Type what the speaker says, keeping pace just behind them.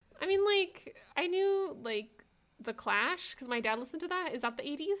I knew like The Clash because my dad listened to that. Is that the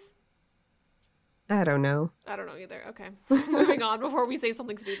 80s? I don't know. I don't know either. Okay. Moving on before we say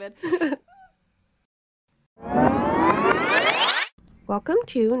something stupid. Welcome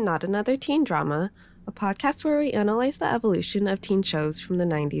to Not Another Teen Drama, a podcast where we analyze the evolution of teen shows from the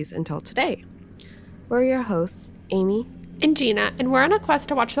 90s until today. We're your hosts, Amy and Gina, and we're on a quest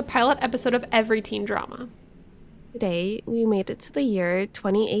to watch the pilot episode of every teen drama. Today, we made it to the year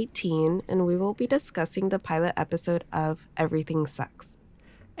 2018, and we will be discussing the pilot episode of Everything Sucks.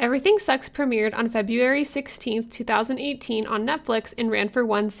 Everything Sucks premiered on February 16th, 2018 on Netflix and ran for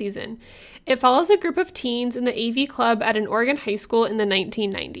one season. It follows a group of teens in the AV club at an Oregon high school in the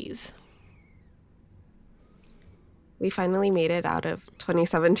 1990s. We finally made it out of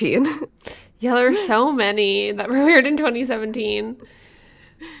 2017. Yeah, there were so many that premiered in 2017.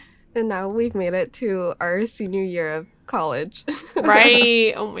 And now we've made it to our senior year of college.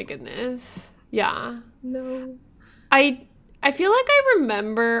 Right. Oh my goodness. Yeah. No. I feel like I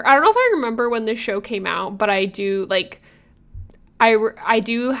remember, I don't know if I remember when this show came out, but I do, like, I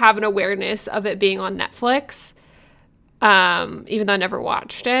do have an awareness of it being on Netflix, even though I never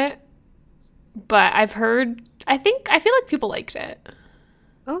watched it. But I've heard, I feel like people liked it.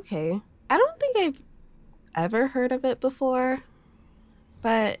 Okay. I don't think I've ever heard of it before,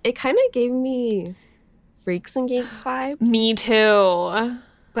 but it kind of gave me Freaks and Geeks vibes. Me too.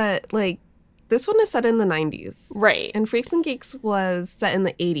 But, like, this one is set in the 90s. Right. And Freaks and Geeks was set in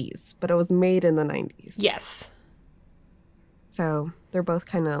the 80s, but it was made in the 90s. Yes. So they're both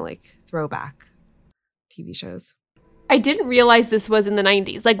kind of like throwback TV shows. I didn't realize this was in the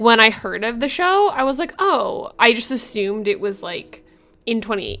 90s. Like, when I heard of the show, I was like, oh, I just assumed it was, like, in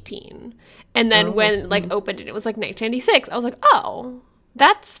 2018. And then when, like, opened it was, like, 1996. I was like, oh,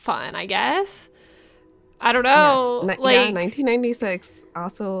 that's fun, I guess. I don't know. Yes. Like, yeah, 1996,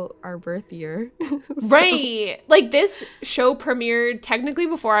 also our birth year. So. Right. Like, this show premiered technically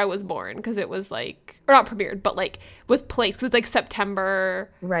before I was born, because it was, like, or not premiered, but, like, was placed, because it's, like, September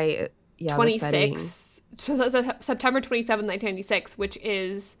right. Yeah, 26th. So that's September 27th, 1996, which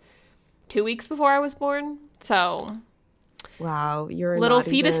is 2 weeks before I was born. So, wow, you're little not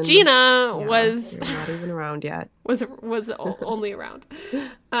fetus even, Gina was you're not even around yet. was only around.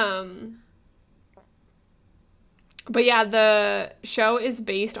 But yeah, the show is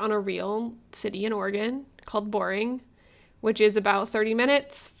based on a real city in Oregon called Boring, which is about 30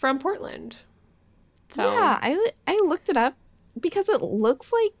 minutes from Portland. So yeah, I looked it up because it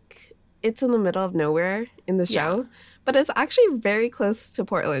looks like it's in the middle of nowhere in the show, but it's actually very close to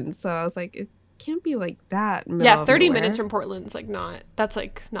Portland. So I was like, it can't be like that middle yeah, of 30 nowhere. minutes from Portland's like not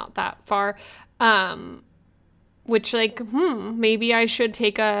that far. Which like, maybe I should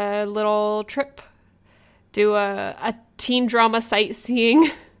take a little trip, do a teen drama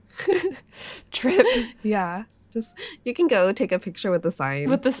sightseeing trip. Yeah. Just, you can go take a picture with the sign.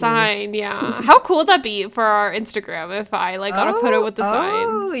 With the sign, yeah. How cool would that be for our Instagram if I, like, got a photo with the sign?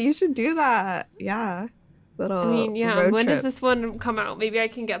 Oh, you should do that. Yeah. Little road when trip. does this one come out? Maybe I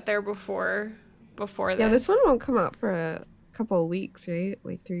can get there before this. Yeah, this one won't come out for a couple of weeks, right?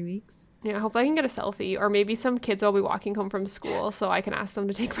 Like 3 weeks. Yeah, hopefully I can get a selfie. Or maybe some kids will be walking home from school so I can ask them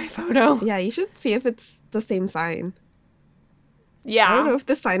to take my photo. Yeah, you should see if it's the same sign. Yeah. I don't know if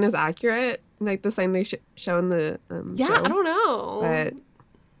the sign is accurate. Like the sign they show in the yeah, show. I don't know. But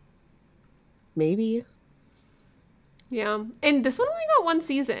maybe. Yeah. And this one only got one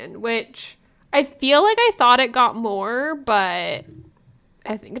season, which I feel like I thought it got more, but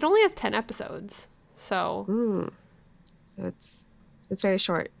I think it only has 10 episodes. So So it's very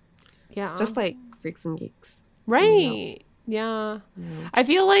short. Yeah. Just like Freaks and Geeks. Right. Yeah. I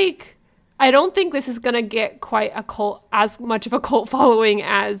feel like I don't think this is going to get quite as much of a cult following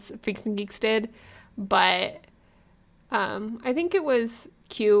as Freaks and Geeks did, but I think it was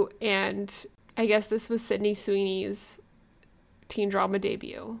cute, and I guess this was Sydney Sweeney's teen drama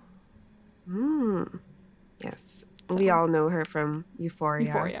debut. Yes. So. We all know her from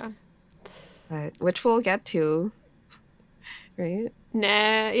Euphoria. But, which we'll get to, right?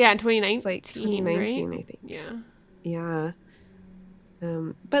 Nah, yeah, in 2019. It's like 2019, right? I think. Yeah. Yeah.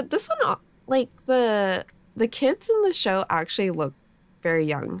 But this one, like, the kids in the show actually look very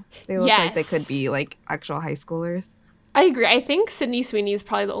young. They look like they could be, like, actual high schoolers. I agree. I think Sydney Sweeney is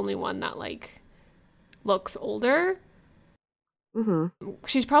probably the only one that, like, looks older. Mm-hmm.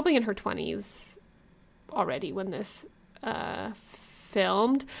 She's probably in her 20s already when this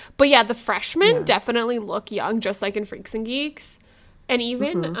filmed. But yeah, the freshmen definitely look young, just like in Freaks and Geeks. And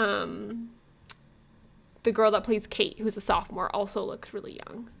even the girl that plays Kate, who's a sophomore, also looks really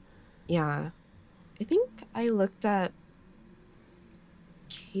young. Yeah. I think I looked at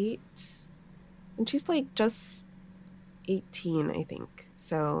Kate, and she's like just 18, I think.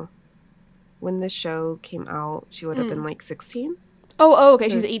 So when this show came out, she would have been like 16. Okay.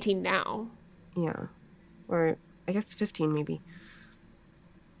 So, she's 18 now. Yeah. Or I guess 15 maybe.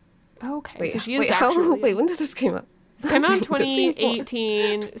 Okay. So she is actually... Wait, when did this come out? It came out in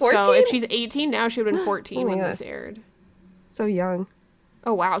 2018. So if she's 18 now, she would have been 14 when this aired. So young.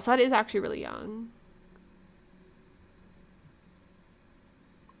 Oh, wow. So that is actually really young.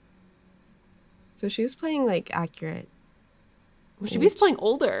 So she was playing, like, accurate. She was playing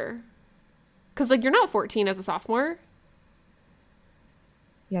older. Because, like, you're not 14 as a sophomore.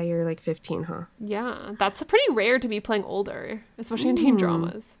 Yeah, you're, like, 15, huh? Yeah. That's pretty rare to be playing older, especially in teen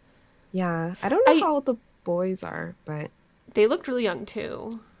dramas. Yeah. I don't know how old the boys are, but... They looked really young,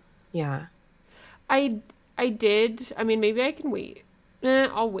 too. Yeah. I did... I mean, maybe I can wait.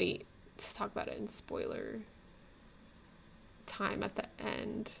 I'll wait to talk about it in spoiler time at the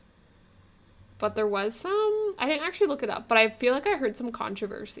end. But there was some... I didn't actually look it up, but I feel like I heard some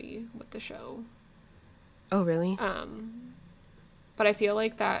controversy with the show. Oh, really? But I feel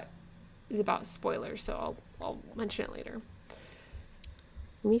like that is about spoilers, so I'll mention it later.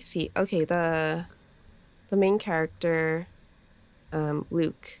 Let me see. Okay, the main character,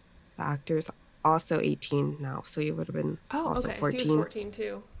 Luke, the actor, is also 18 now, so he would have been also 14. So he was 14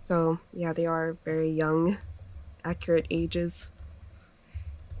 too. So, yeah, they are very young, accurate ages.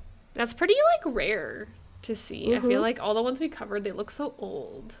 That's pretty, like, rare to see. I feel like all the ones we covered, they look so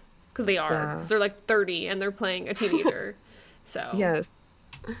old. Because they are. Because they're, like, 30 and they're playing a teenager. So. Yes.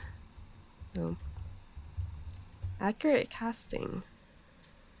 So, accurate casting.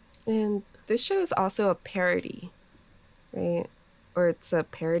 And this show is also a parody, right? Or it's a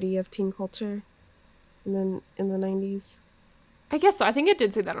parody of teen culture in the 90s. I guess so. I think it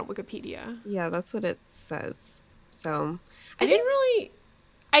did say that on Wikipedia. Yeah, that's what it says. So, I didn't really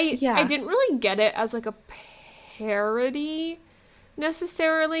get it as, like, a parody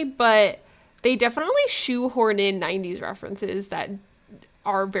necessarily, but they definitely shoehorn in 90s references that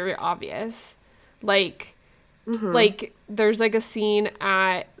are very obvious. Like, there's, like, a scene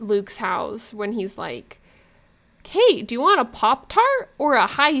at Luke's house when he's like, "Hey, do you want a Pop-Tart or a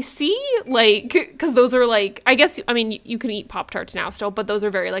High C?" Like, because those are, like, I guess, I mean, you can eat Pop-Tarts now still, but those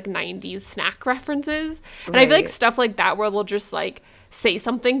are very, like, 90s snack references. And I feel like stuff like that where they'll just, like, say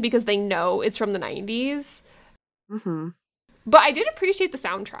something because they know it's from the 90s. But I did appreciate the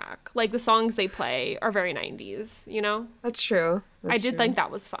soundtrack. Like, the songs they play are very 90s, you know? That's true. I did think that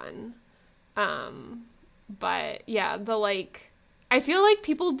was fun. But, yeah, I feel like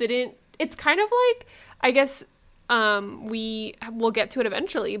people didn't... It's kind of like, I guess... we'll get to it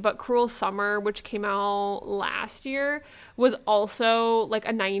eventually, but Cruel Summer, which came out last year, was also like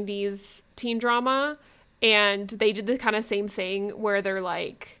a 90s teen drama, and they did the kind of same thing where they're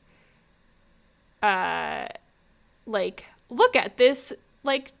like, look at this,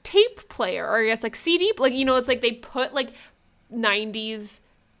 like, tape player, or I guess, like, CD, like, you know, it's like they put, like, 90s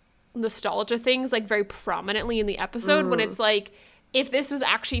nostalgia things, like, very prominently in the episode, when it's like, if this was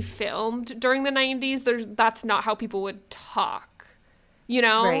actually filmed during the 90s, that's not how people would talk, you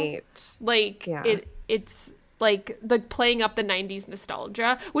know? Right. Like, it's, like, the playing up the 90s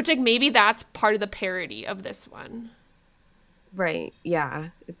nostalgia, which, like, maybe that's part of the parody of this one. Right, yeah.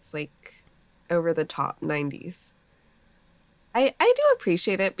 It's, like, over-the-top 90s. I do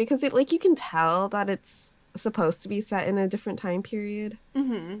appreciate it, because, it, like, you can tell that it's supposed to be set in a different time period.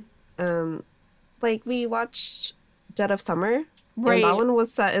 Like, we watched Dead of Summer. Right. And that one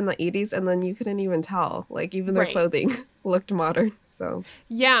was set in the 80s, and then you couldn't even tell. Like, even their clothing looked modern, so.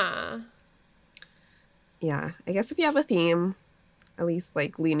 Yeah. Yeah. I guess if you have a theme, at least,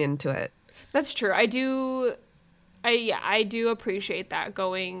 like, lean into it. That's true. I do appreciate that,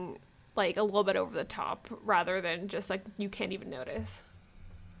 going, like, a little bit over the top, rather than just, like, you can't even notice.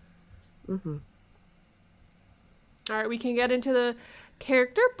 All right, we can get into the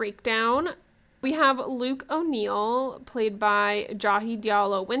character breakdown. We have Luke O'Neill, played by Jahi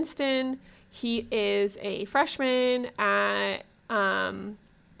Diallo Winston. He is a freshman at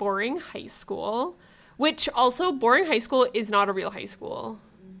Boring High School, which also, Boring High School is not a real high school.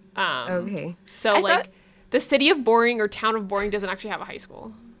 Okay. So, the city of Boring or town of Boring doesn't actually have a high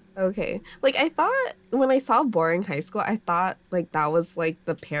school. Okay. Like, I thought, when I saw Boring High School, I thought, like, that was, like,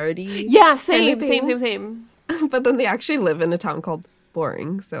 the parody. Yeah, same. But then they actually live in a town called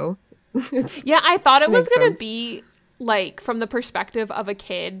Boring, so... Yeah, I thought it was going to be, like, from the perspective of a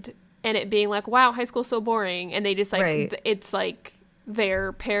kid, and it being like, wow, high school's so boring, and they just, like, it's, like,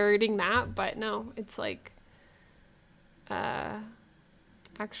 they're parodying that, but no, it's, like,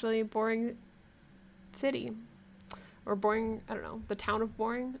 actually Boring City. or Boring. I don't know. The town of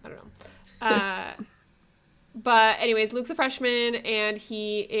Boring. I don't know. But anyways, Luke's a freshman and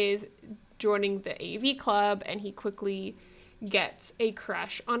he is joining the AV club, and he quickly gets a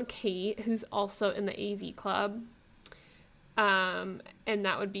crush on Kate, who's also in the AV club. And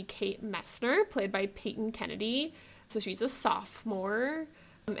that would be Kate Messner, played by Peyton Kennedy. So she's a sophomore,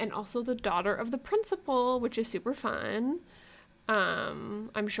 and also the daughter of the principal, which is super fun.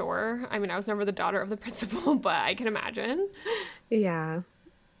 I'm sure. I mean, I was never the daughter of the principal, but I can imagine. Yeah.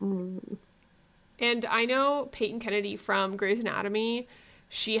 Mm. And I know Peyton Kennedy from Grey's Anatomy.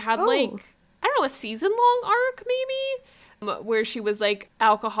 She had like, I don't know, a season-long arc maybe, where she was like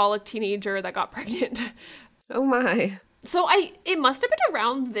alcoholic teenager that got pregnant. Oh my. So it must have been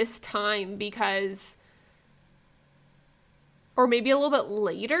around this time because, or maybe a little bit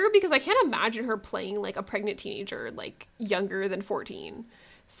later, because I can't imagine her playing like a pregnant teenager like younger than 14.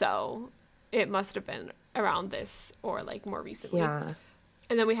 So it must have been around this or like more recently. Yeah.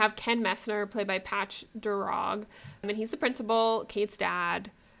 And then we have Ken Messner, played by Patch Durog. I mean, he's the principal, Kate's dad,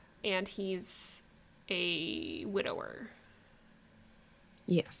 and he's a widower.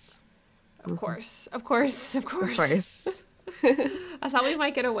 Yes. Of course. I thought we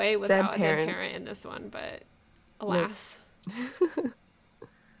might get away without a dead parent in this one, but alas. Nope.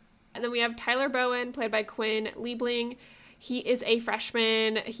 And then we have Tyler Bowen, played by Quinn Liebling. He is a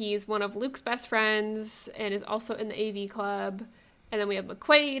freshman. He's one of Luke's best friends and is also in the AV club. And then we have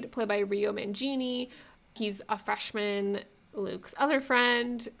McQuaid, played by Rio Mangini. He's a freshman, Luke's other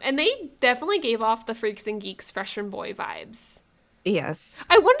friend. And they definitely gave off the Freaks and Geeks freshman boy vibes. Yes.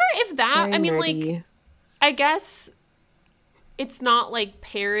 I wonder if that, Very nerdy. Like, I guess it's not like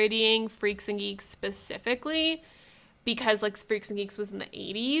parodying Freaks and Geeks specifically because like Freaks and Geeks was in the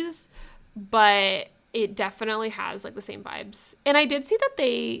 80s, but it definitely has like the same vibes. And I did see that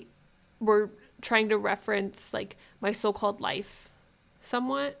they were trying to reference like My So-Called Life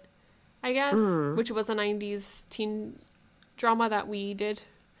somewhat, I guess, which was a 90s teen drama that we did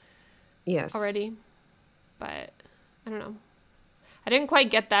already. But I don't know. I didn't quite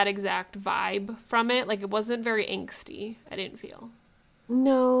get that exact vibe from it. Like, it wasn't very angsty, I didn't feel.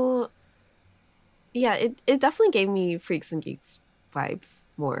 No. Yeah, it definitely gave me Freaks and Geeks vibes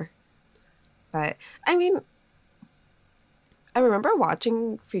more. But, I mean, I remember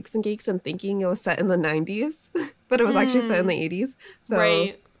watching Freaks and Geeks and thinking it was set in the 90s, but it was actually set in the 80s. So,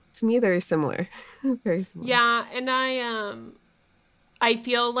 to me, they're similar. Very similar. Yeah, and I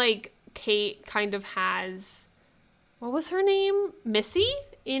feel like Kate kind of has... What was her name? Missy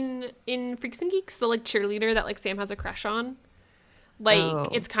in Freaks and Geeks, the like cheerleader that like Sam has a crush on. Like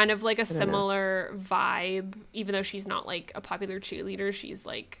it's kind of like a similar vibe, even though she's not like a popular cheerleader. She's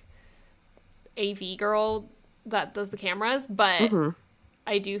like AV girl that does the cameras, but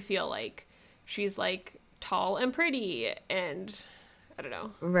I do feel like she's like tall and pretty, and I don't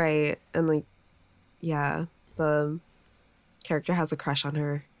know. Right, and like, yeah, the character has a crush on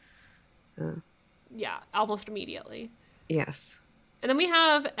her. Yeah, almost immediately. Yes. And then we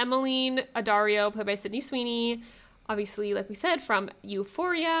have Emmeline Addario, played by Sydney Sweeney, obviously, like we said, from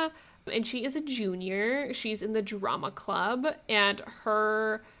Euphoria. And she is a junior. She's in the drama club. And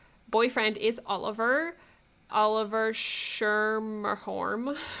her boyfriend is Oliver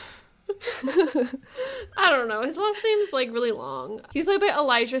Schermerhorn. I don't know. His last name is like really long. He's played by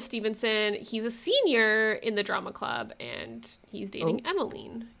Elijah Stevenson. He's a senior in the drama club, and he's dating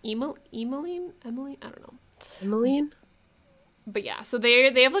Emmeline. Emmeline? I don't know. Emmeline? But yeah, so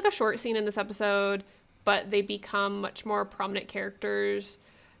they have like a short scene in this episode, but they become much more prominent characters.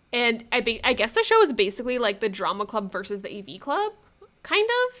 And I guess the show is basically like the drama club versus the AV club, kind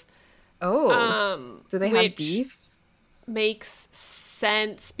of. Oh. Do they have beef? Makes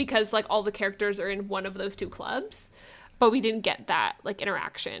sense because like all the characters are in one of those two clubs, but we didn't get that like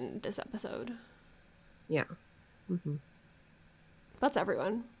interaction this episode. Yeah. That's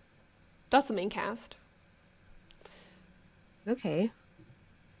everyone. That's the main cast. Okay.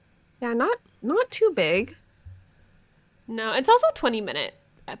 Yeah, not too big. No, it's also 20-minute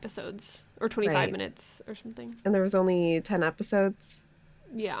episodes or 25 minutes or something. And there was only 10 episodes.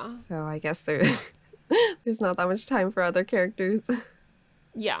 Yeah. So I guess there's not that much time for other characters.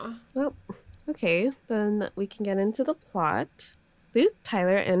 Yeah. Well, okay, then we can get into the plot. Luke,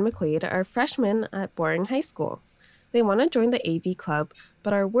 Tyler, and McQuaid are freshmen at Boring High School. They want to join the AV club,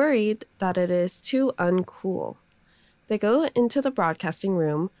 but are worried that it is too uncool. They go into the broadcasting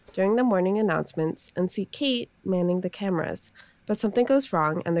room during the morning announcements and see Kate manning the cameras, but something goes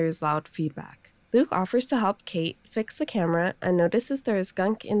wrong and there is loud feedback. Luke offers to help Kate fix the camera and notices there is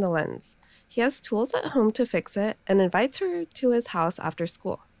gunk in the lens. He has tools at home to fix it and invites her to his house after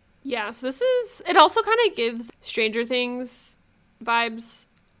school. Yeah, so it also kind of gives Stranger Things vibes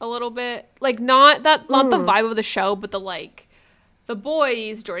a little bit. Like, not the vibe of the show, but the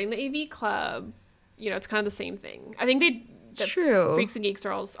boys joining the AV club. You know, it's kind of the same thing. I think it's true. Freaks and Geeks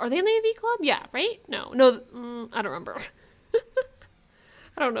are they in the AV club? Yeah, right? No, I don't remember.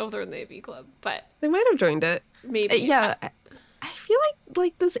 I don't know if they're in the AV club, but they might have joined it. Maybe. Yeah. I feel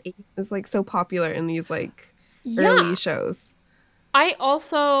like this is like so popular in these like early shows. I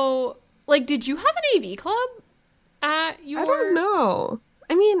also did you have an AV club at your? I don't know.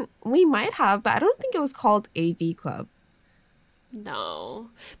 I mean, we might have, but I don't think it was called AV club. No.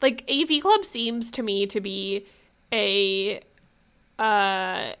 Like, AV club seems to me to be a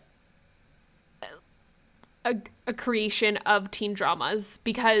creation of teen dramas,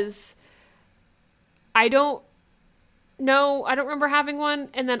 because I don't remember having one,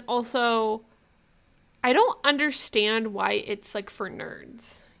 and then also I don't understand why it's like for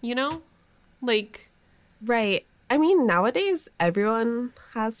nerds, you know? Like, right. I mean, nowadays everyone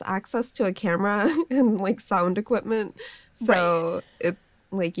has access to a camera and like sound equipment. So it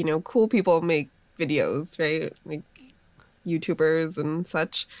like, you know, cool people make videos, right? Like YouTubers and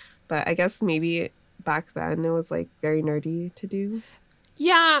such. But I guess maybe back then it was like very nerdy to do.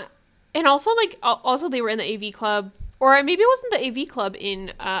 Yeah. And also they were in the AV club, or maybe it wasn't the AV club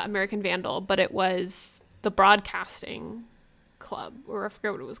in American Vandal, but it was the broadcasting club, or I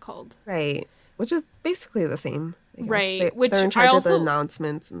forget what it was called. Right. Which is basically the same. I guess. Right. They're in charge of the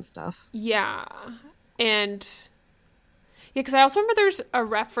announcements and stuff. Yeah. And yeah, because I also remember there's a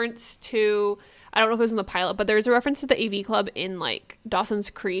reference to, I don't know if it was in the pilot, but there's a reference to the AV club in like Dawson's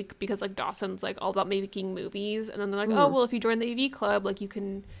Creek, because like Dawson's like all about making movies, and then they're like, oh, well, if you join the AV club, like you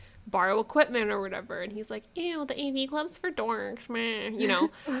can borrow equipment or whatever, and he's like, ew, the AV club's for dorks, man, you know.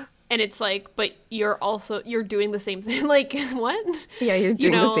 And it's like, but you're doing the same thing. Like, what? Yeah, you're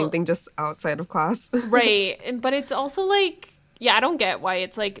doing the same thing just outside of class. Right. But it's also like, yeah, I don't get why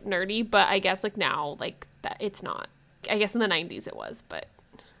it's like nerdy, but I guess like now, like that it's not. I guess in the 90s it was, but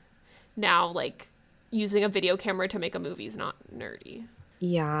now like using a video camera to make a movie is not nerdy.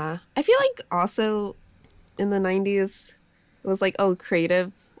 Yeah. I feel like also in the 90s it was like, oh,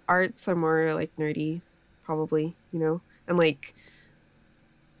 creative arts are more like nerdy, probably, you know? And like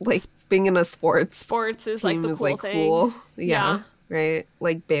being in a sports is like the cool thing. Cool. Yeah. Right.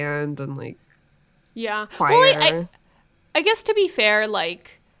 Like band and like choir. Well, I guess to be fair,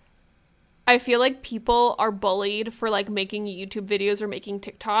 like I feel like people are bullied for like making YouTube videos or making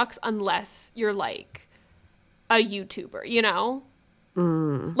TikToks unless you're like a YouTuber, you know?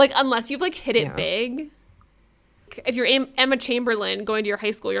 Like unless you've like hit it big. If you're Emma Chamberlain going to your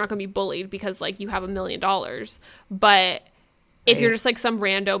high school, you're not going to be bullied because like you have $1 million. But if you're just like some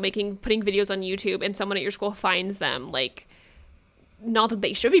rando putting videos on YouTube and someone at your school finds them, like, not that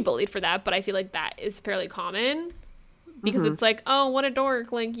they should be bullied for that, but I feel like that is fairly common, because it's like, oh, what a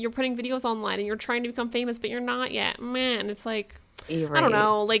dork, like you're putting videos online and you're trying to become famous, but you're not yet, man. It's like, I don't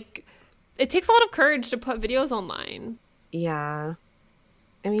know, like it takes a lot of courage to put videos online. Yeah.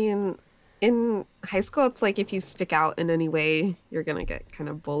 I mean, in high school, it's like if you stick out in any way, you're gonna get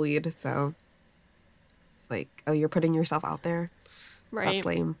kind of bullied, so like, oh, you're putting yourself out there. Right. That's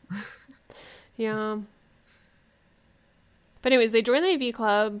lame. Yeah. But anyways, they joined the AV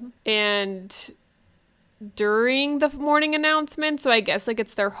club, and during the morning announcement, so I guess like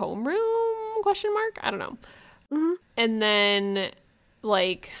it's their homeroom, ? I don't know. Mm-hmm. And then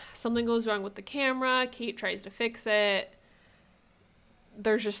like something goes wrong with the camera. Kate tries to fix it.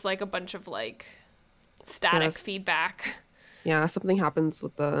 There's just like a bunch of like static feedback. Yeah, something happens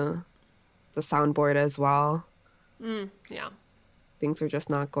with the soundboard as well. Yeah. Things are just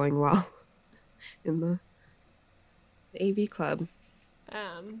not going well in the AV club.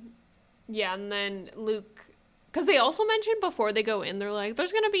 Yeah, and then Luke, because they also mentioned before they go in, they're like,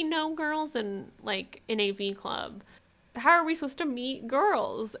 there's going to be no girls in like an AV club. How are we supposed to meet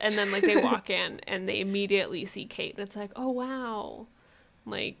girls? And then like they walk in and they immediately see Kate, and it's like, oh, wow.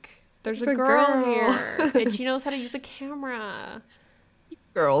 Like, there's a girl here and she knows how to use a camera.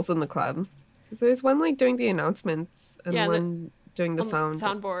 Girls in the club. So there's one like doing the announcements and one doing the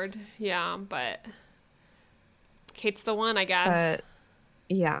soundboard. Yeah, but Kate's the one, I guess. But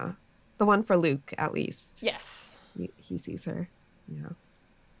yeah, the one for Luke at least. Yes, he sees her. Yeah,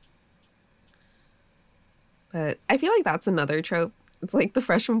 but I feel like that's another trope. It's like the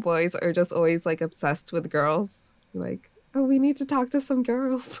freshman boys are just always like obsessed with girls. Like, oh, we need to talk to some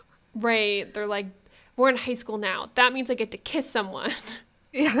girls. Right? They're like, we're in high school now. That means I get to kiss someone.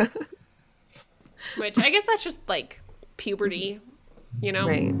 Yeah. Which I guess that's just like puberty, you know?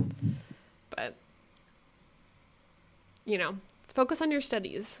 Right. But, you know, Focus on your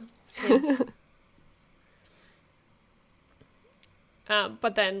studies, kids.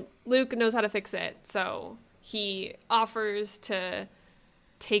 But then Luke knows how to fix it, so he offers to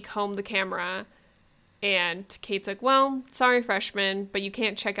take home the camera, and Kate's like, well, sorry, freshman, but you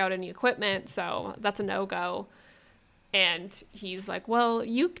can't check out any equipment, so that's a no-go. And he's like, well,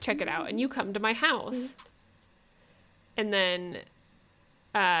 you check it out, and you come to my house. And then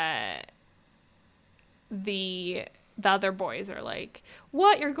the other boys are like,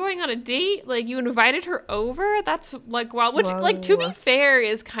 what, you're going on a date? Like, you invited her over? That's like, wow. Which, like, to be fair,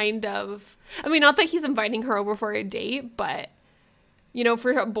 is kind of, I mean, not that he's inviting her over for a date, but, you know,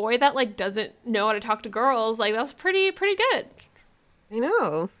 for a boy that, like, doesn't know how to talk to girls, like, that's pretty good. I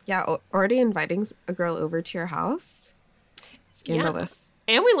know. Yeah, already inviting a girl over to your house? Scandalous.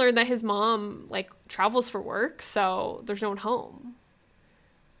 Yeah. And we learned that his mom, like, travels for work, so there's no one home.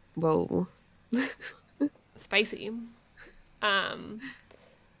 Whoa. Spicy.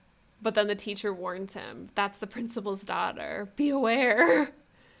 But then the teacher warns him, that's the principal's daughter. Be aware.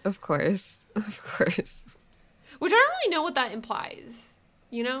 Of course. Which I don't really know what that implies,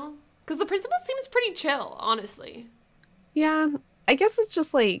 you know? Because the principal seems pretty chill, honestly. Yeah, I guess it's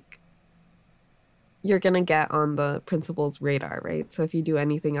just like you're going to get on the principal's radar, right? So if you do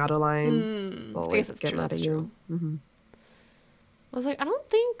anything out of line, they'll like, get mad at you. Mm-hmm. I was like, I don't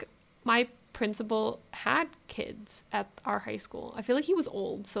think my principal had kids at our high school. I feel like he was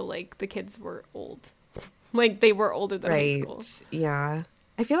old, so like the kids were old. Like they were older than high school. Yeah.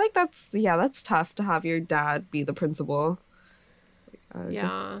 I feel like that's tough to have your dad be the principal.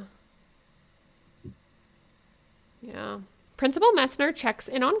 Yeah. Principal Messner checks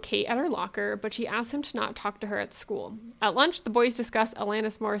in on Kate at her locker, but she asks him to not talk to her at school. At lunch, the boys discuss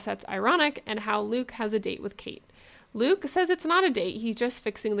Alanis Morissette's Ironic and how Luke has a date with Kate. Luke says it's not a date, he's just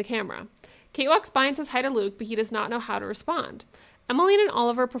fixing the camera. Kate walks by and says hi to Luke, but he does not know how to respond. Emmeline and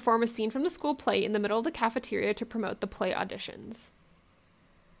Oliver perform a scene from the school play in the middle of the cafeteria to promote the play auditions.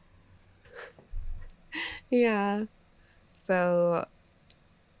 Yeah. So,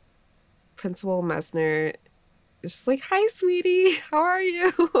 Principal Messner is just like, hi, sweetie, how are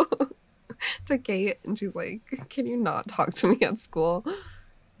you? To Kate, and she's like, can you not talk to me at school?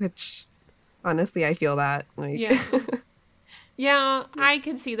 Which, honestly, I feel that. Like, yeah, I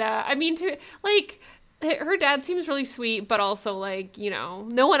can see that. I mean, her dad seems really sweet, but also, like, you know,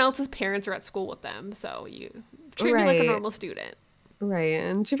 no one else's parents are at school with them, so you treat me like a normal student. Right,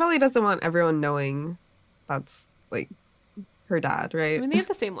 and she probably doesn't want everyone knowing that's, like, her dad, right? I mean, they have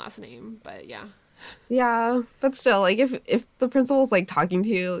the same last name, but yeah. Yeah, but still, like, if the principal's, like, talking to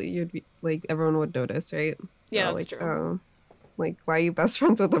you, you'd be, like, everyone would notice, right? Yeah, so, that's like, true. Oh, like, why are you best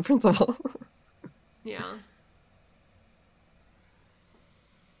friends with the principal? Yeah.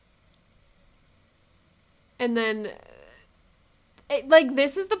 And then,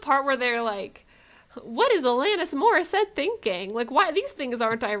 this is the part where they're like, what is Alanis Morissette thinking? Like, why? These things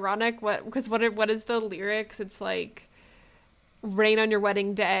aren't ironic. Because what is the lyrics? It's like, rain on your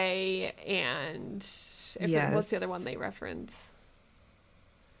wedding day, and what's the other one they reference?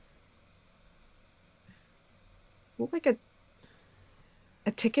 Like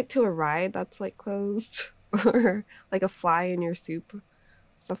a ticket to a ride that's, like, closed. Or, like, a fly in your soup.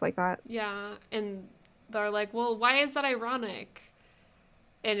 Stuff like that. Yeah, and they're like, well, why is that ironic?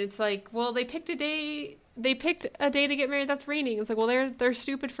 And it's like, well, they picked a day to get married that's raining. It's like, well, they're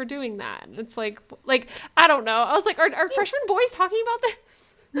stupid for doing that. And it's like I don't know. I was like, are freshman boys talking about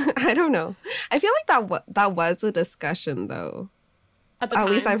this? I don't know. I feel like that was a discussion, though. At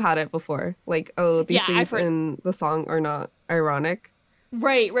least I've had it before. Like, oh, these things in the song are not ironic.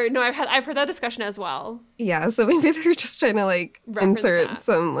 Right. No, I've heard that discussion as well. Yeah, so maybe they're just trying to, like, reference insert that.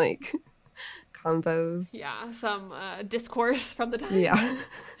 some, like, combos. Yeah, some discourse from the time. Yeah.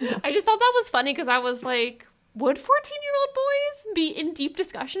 I just thought that was funny because I was like, would 14-year-old boys be in deep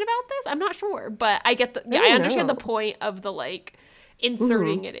discussion about this? I'm not sure, but I get I understand the point of the, like,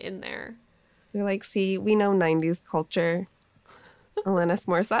 inserting it in there. They're like, see, we know 90s culture. Alanis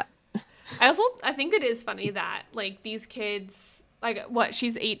Morissette. I think it is funny that, like, these kids, like, what,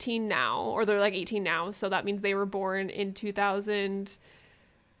 she's 18 now, or they're, like, 18 now, so that means they were born in 2000.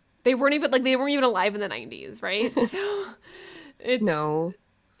 They weren't even alive in the 90s, right? So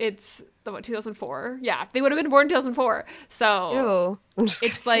it's 2004. Yeah, they would have been born in 2004. So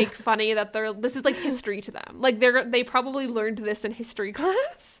it's like funny that this is like history to them. Like they probably learned this in history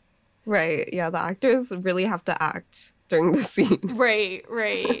class. Right. Yeah, the actors really have to act during the scene. Right.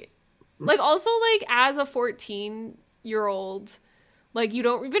 Like also like as a 14-year-old, like you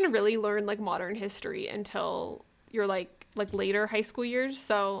don't even really learn like modern history until your like later high school years.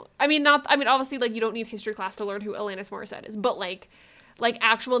 So I mean obviously like you don't need history class to learn who Alanis Morissette is, but like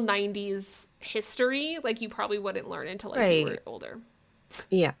actual 90s history, like you probably wouldn't learn until like you were older.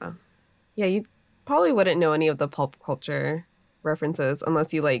 Yeah. Yeah, you probably wouldn't know any of the pop culture references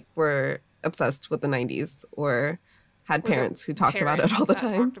unless you like were obsessed with the 90s or had parents who talked about it all the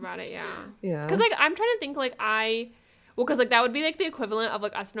time. Talked about it, yeah. Yeah. Because like I'm trying to think like because like that would be like the equivalent of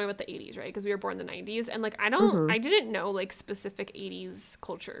like us knowing about the 80s, right? Because we were born in the 90s, and like I didn't know like specific 80s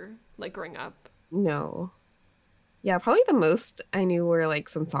culture like growing up. No. Yeah, probably the most I knew were like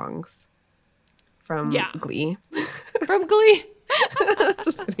some songs from Glee. From Glee.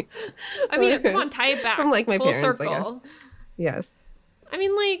 Just kidding. I mean, come on, tie it back. From like my full parents, circle. I guess. Yes. I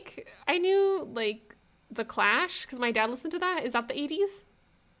mean, like I knew like The Clash because my dad listened to that. Is that the 80s?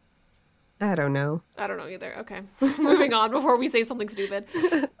 I don't know. I don't know either. Okay. Moving on before we say something stupid.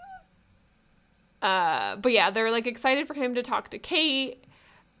 But yeah, they're like excited for him to talk to Kate.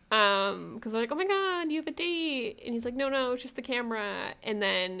 Because they're like, oh my God, you have a date. And he's like, no, it's just the camera. And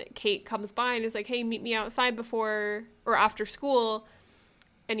then Kate comes by and is like, hey, meet me outside before or after school.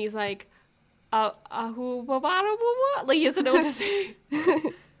 And he's like, like he doesn't know what to say.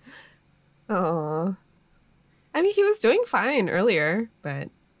 Aww. I mean, he was doing fine earlier, but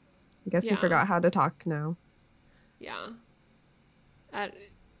I guess he forgot how to talk now. Yeah. I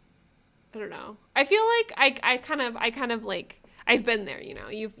don't know. I feel like I kind of like I've been there, you know.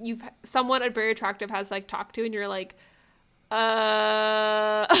 You've someone very attractive has like talked to and you're like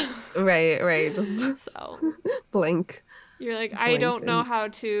right, just so blank. You're like I don't know how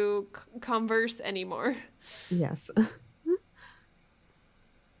to converse anymore. Yes.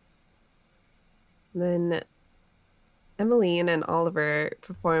 Then Emmeline and Oliver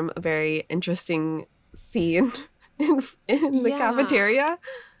perform a very interesting scene in the cafeteria,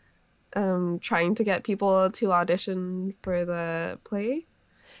 trying to get people to audition for the play.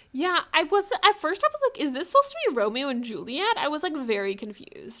 Yeah, at first I was like, is this supposed to be Romeo and Juliet? I was like very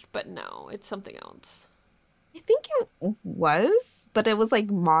confused, but no, it's something else. I think it was, but it was like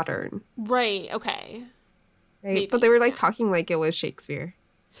modern. Right, okay. Right, maybe, but they were like talking like it was Shakespeare.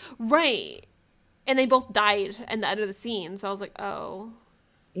 Right. And they both died at the end of the scene, so I was like, oh.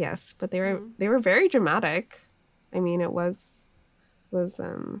 Yes, but they were very dramatic. I mean, it was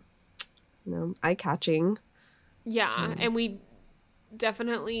eye-catching. Yeah, and we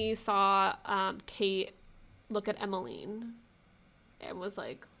definitely saw Kate look at Emmeline and was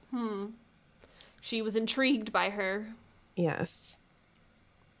like, she was intrigued by her. Yes.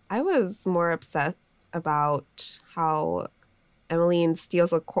 I was more upset about how Emmeline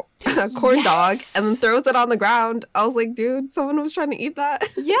steals a corn dog and then throws it on the ground. I was like, dude, someone was trying to eat that.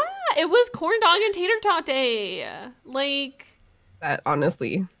 Yeah, it was corn dog and tater tot day. Like that,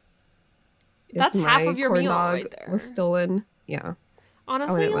 honestly. That's half of your meal right there. Was stolen. Yeah.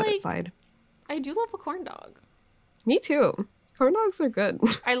 Honestly, I wouldn't let it slide. I do love a corn dog. Me too. Corn dogs are good.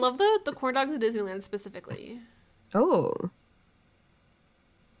 I love the corn dogs at Disneyland specifically. Oh.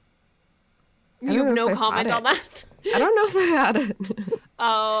 You have no comment on that? I don't know if I had it.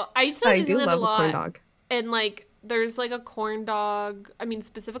 Oh, I used to go to Disneyland a lot. Corn dog. And like, there's like a corn dog. I mean,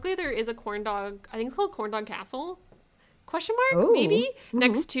 specifically, there is a corn dog. I think it's called Corn Dog Castle. Question mark? Ooh. Maybe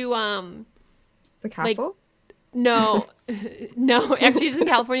next to the castle. Like, no, no. Actually, it's in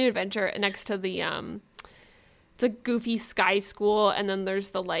California Adventure next to the it's a Goofy Sky School, and then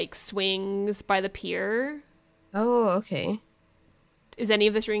there's the like swings by the pier. Oh, okay. Is any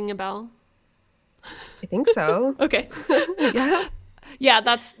of this ringing a bell? I think so. Okay. Yeah,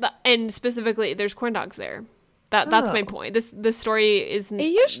 that's and specifically there's corn dogs there. That's my point. This story is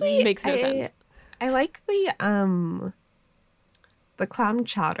usually makes no sense. I like the clam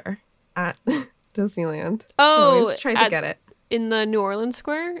chowder at Disneyland. Oh, I always try to get it in the New Orleans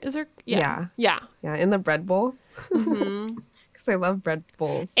Square. Is there? Yeah. In the bread bowl. Because I love bread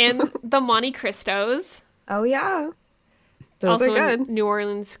bowls. And the Monte Cristos. Oh yeah. Those also are good. In New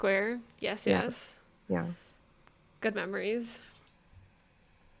Orleans Square. Yes. Yeah. Good memories.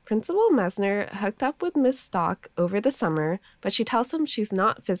 Principal Messner hooked up with Miss Stock over the summer, but she tells him she's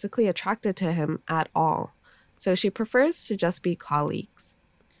not physically attracted to him at all, so she prefers to just be colleagues.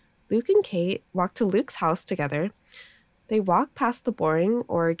 Luke and Kate walk to Luke's house together. They walk past the boring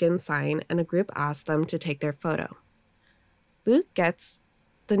Oregon sign, and a group asks them to take their photo. Luke gets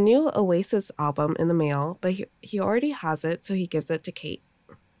the new Oasis album in the mail, but he already has it, so he gives it to Kate.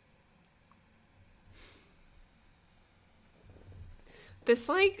 This,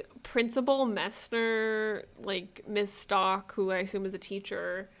 like, Principal Messner, like, Miss Stock, who I assume is a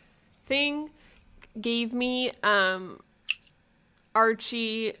teacher, thing gave me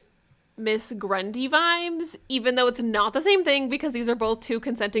Archie Miss Grundy vibes, even though it's not the same thing because these are both two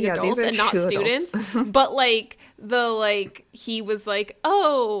consenting adults and not students. But like he was like,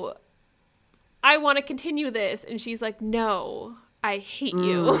 oh, I want to continue this, and she's like, no, I hate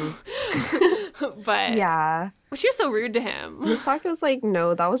you. But yeah, she was so rude to him. Misaki was like,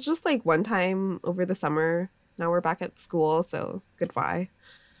 no, that was just like one time over the summer. Now we're back at school, so goodbye.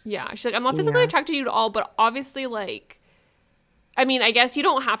 Yeah, she's like, I'm not physically attracted to you at all, but obviously, like, I mean, I guess you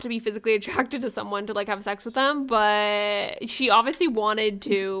don't have to be physically attracted to someone to like have sex with them, but she obviously wanted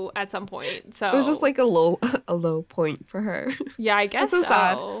to at some point. So it was just like a low point for her. Yeah, I guess so.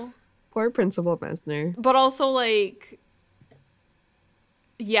 Sad. Poor Principal Messner. But also, like,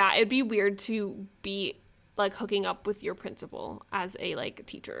 yeah, it'd be weird to be like hooking up with your principal as a like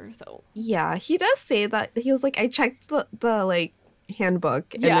teacher. So yeah, he does say that. He was like, I checked the like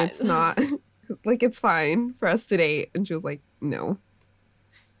handbook and it's not like it's fine for us to date. And she was like, no.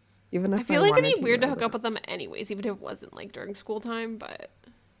 Even if I feel like it'd be weird to hook up with them anyways, even if it wasn't like during school time. But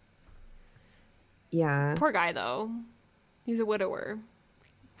yeah, poor guy though. He's a widower.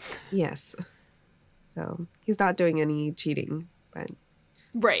 Yes. So he's not doing any cheating, but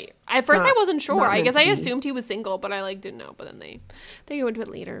right. At first I wasn't sure. I guess I assumed he was single, but I like didn't know. But then they go into it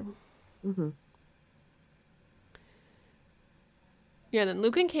later. Mm-hmm. Yeah, then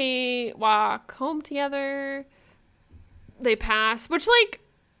Luke and Kate walk home together. They pass, which like,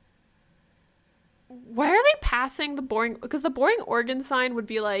 why are they passing the boring? Because the Boring Oregon sign would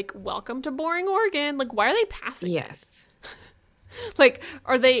be like, "Welcome to Boring Oregon." Like, why are they passing? Yes. Like,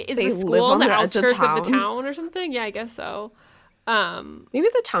 is the school on the outskirts of the town or something? Yeah, I guess so. Maybe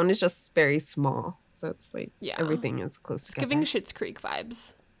the town is just very small, so it's like everything is close together. Giving Schitt's Creek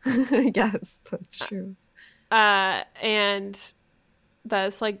vibes. Yes, that's true. And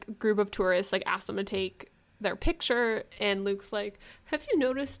this like group of tourists like ask them to take their picture, and Luke's like, have you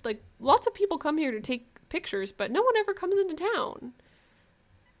noticed like lots of people come here to take pictures, but no one ever comes into town?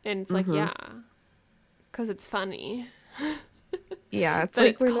 And it's like, yeah, because it's funny. Yeah, it's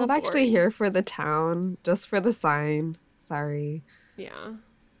like, we're not actually here for the town, just for the sign. Sorry. Yeah.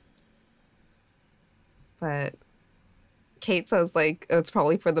 But Kate says like, it's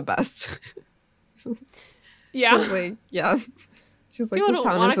probably for the best. Yeah. Like, yeah. She was like, this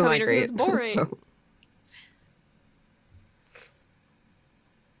town isn't that great. It's boring. So.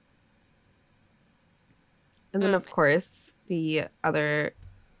 And then, of course, the other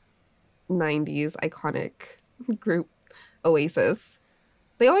 90s iconic group, Oasis.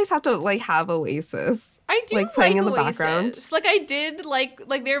 They always have to, like, have Oasis. I do like playing in the Oasis. background. Like, I did, like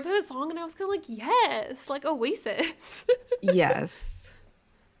they were playing a song, and I was kind of like, yes, like Oasis. Yes.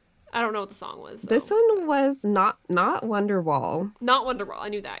 I don't know what the song was, though. This one was not Wonderwall. Not Wonderwall. I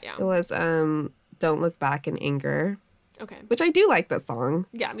knew that, yeah. It was Don't Look Back in Anger. Okay. Which I do like that song.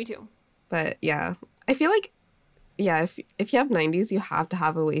 Yeah, me too. But, yeah. I feel like, yeah, if you have 90s, you have to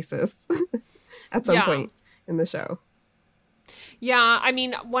have Oasis at some point in the show. Yeah, I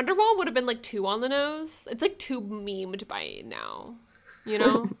mean, Wonderwall would have been like too on the nose. It's like too memed by now, you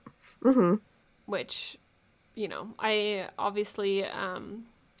know? Mm-hmm. Which, you know, I obviously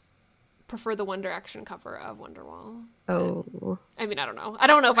prefer the One Direction cover of Wonderwall. Oh. I mean, I don't know. I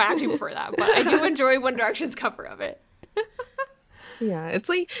don't know if I actually prefer that, but I do enjoy One Direction's cover of it. Yeah, it's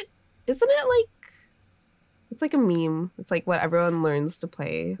like, isn't it like, it's like a meme. It's like what everyone learns to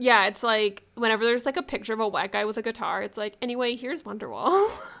play. Yeah, it's like whenever there's like a picture of a white guy with a guitar, it's like, anyway, here's Wonderwall.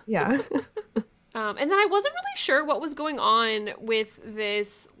 Yeah. And then I wasn't really sure what was going on with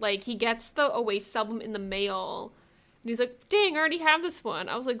this. Like, he gets the Oasis album in the mail, and he's like, dang, I already have this one.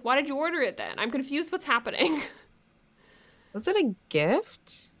 I was like, why did you order it then? I'm confused what's happening. Was it a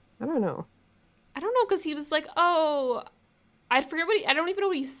gift? I don't know. I don't know, because he was like, oh... I forget I don't even know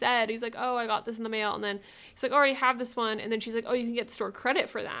what he said. He's like, oh, I got this in the mail. And then he's like, oh, I already have this one. And then she's like, oh, you can get store credit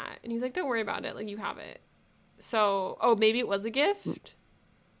for that. And he's like, don't worry about it. Like, you have it. So, oh, maybe it was a gift?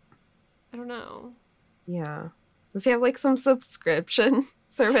 I don't know. Yeah. Does he have, like, some subscription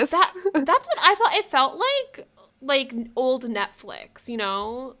service? That's what I thought. It felt like old Netflix, you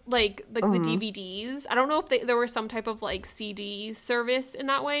know? Like the DVDs. I don't know if there was some type of, like, CD service in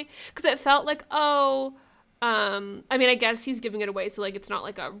that way. Because it felt like, oh... I mean, I guess he's giving it away, so, like, it's not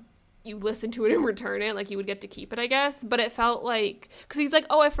like you listen to it and return it, like, you would get to keep it, I guess, but it felt like, because he's like,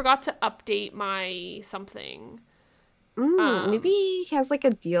 oh, I forgot to update my something. Maybe he has, like, a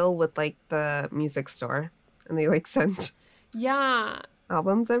deal with, like, the music store, and they, like, send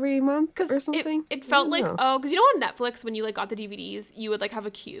albums every month or something. It felt like, because you know on Netflix, when you, like, got the DVDs, you would, like, have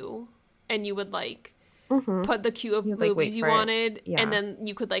a queue, and you would, like, put the queue of You'd, like, movies you wanted, yeah. and then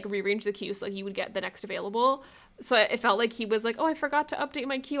you could like rearrange the queue so like you would get the next available. So it felt like he was like, oh, I forgot to update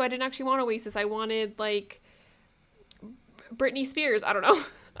my queue. I didn't actually want Oasis. I wanted like Britney Spears. I don't know.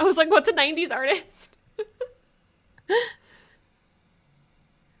 I was like, what's a 90s artist?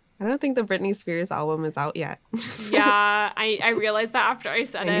 I don't think the Britney Spears album is out yet. Yeah, I realized that after I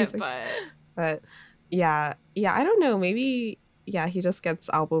said it, but yeah, I don't know. Maybe, yeah, he just gets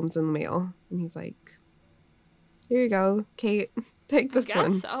albums in the mail and he's like, here you go, Kate, take this one. I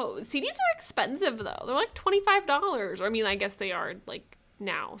guess so. CDs are expensive though. They're like $25. Or I mean, I guess they are like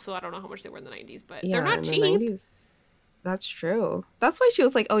now, so I don't know how much they were in the 90s, but they're not cheap. The 90s. That's true. That's why she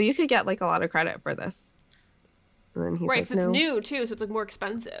was like, oh, you could get like a lot of credit for this. And then he's right, like, because it's new too, so it's like more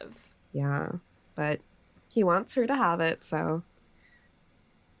expensive. Yeah, but he wants her to have it, so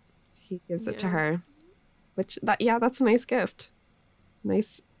he gives it to her. That's a nice gift.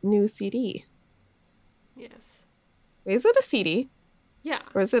 Nice new CD. Yes. Wait, is it a CD? Yeah.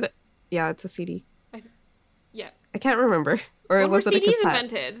 Or is it? Yeah, it's a CD. Yeah. I can't remember. Or was it a cassette?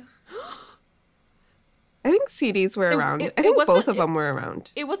 Invented? I think CDs were around. I think both of them were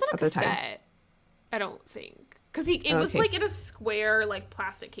around. It wasn't a cassette. I don't think. Because it was like in a square, like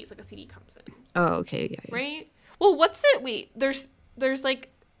plastic case, like a CD comes in. Oh, okay, yeah. Right? Well, what's it? Wait, there's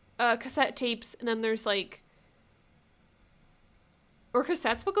like cassette tapes, and then there's like, or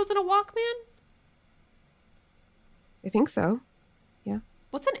cassettes. What goes in a Walkman? I think so. Yeah.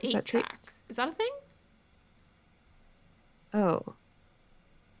 What's an 8-track? Is that a thing? Oh,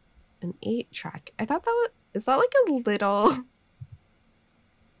 an 8-track. I thought is that like a little.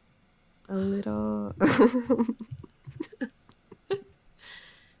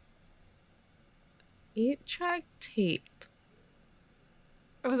 8-track tape.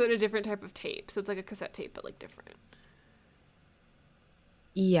 Or was it a different type of tape? So it's like a cassette tape, but like different.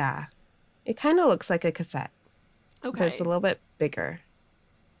 Yeah. It kind of looks like a cassette. Okay. But it's a little bit bigger.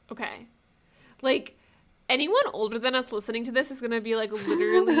 Okay. Like, anyone older than us listening to this is going to be like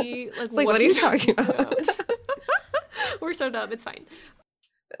literally like what are you talking about? We're so dumb. It's fine.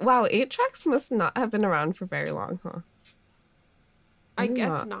 Wow, 8-tracks must not have been around for very long, huh? I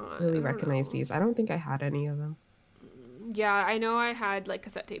guess not. Really recognize these. I don't think I had any of them. Yeah, I know I had like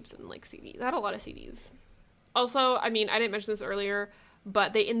cassette tapes and like CDs. I had a lot of CDs. Also, I mean, I didn't mention this earlier,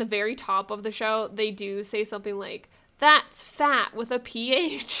 but they in the very top of the show, they do say something like, "That's fat with a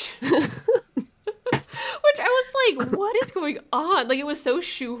PH." Which I was like, what is going on? Like, it was so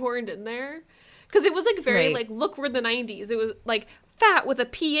shoehorned in there. Because it was like very like, look, we're in the 90s. It was like fat with a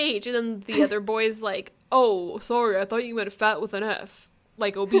PH, and then the other boy's like, oh, sorry, I thought you meant fat with an F,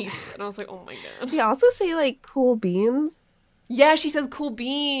 like obese. And I was like, oh my god. They also say like cool beans. Yeah, she says cool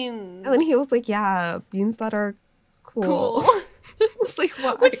beans. And then he was like, yeah, beans that are cool. I was like,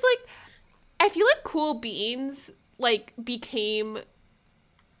 what? Which like, I feel like cool beans like became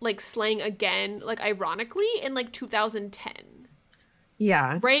like slang again, like ironically in like 2010.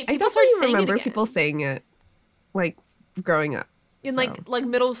 Yeah. Right? People I definitely remember people saying it like growing up. In like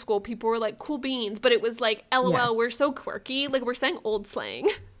middle school, people were like cool beans, but it was like LOL, yes. We're so quirky, like we're saying old slang.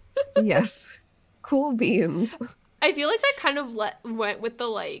 Yes. Cool beans. I feel like that kind of went with the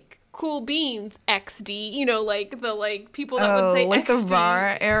like cool beans XD, you know, like the like people that would say like XD. The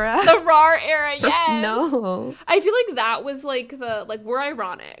RAR era. The RAR era, yes. No. I feel like that was like the like we're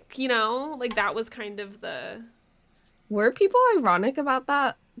ironic, you know? Like that was kind of the. Were people ironic about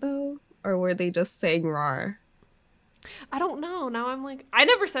that though? Or were they just saying RAR? I don't know. Now I'm like, I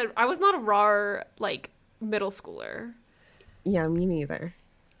never said, I was not a RAR like middle schooler. Yeah, me neither.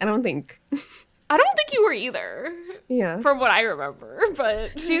 I don't think you were either. Yeah. From what I remember,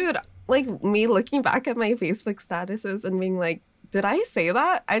 but. Dude, like me looking back at my Facebook statuses and being like, did I say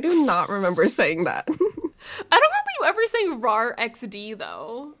that? I do not remember saying that. I don't remember you ever saying RAR XD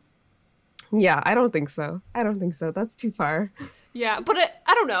though. Yeah, I don't think so. That's too far. Yeah, but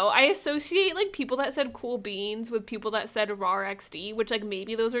I don't know. I associate like people that said cool beans with people that said RAR XD, which like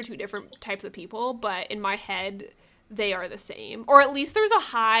maybe those are two different types of people, but in my head they are the same. Or at least there's a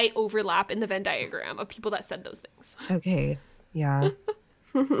high overlap in the Venn diagram of people that said those things. Okay. Yeah.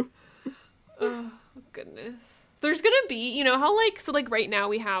 Oh, goodness. There's gonna be, you know how like, so like right now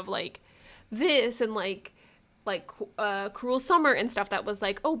we have like this and like Cruel Summer and stuff that was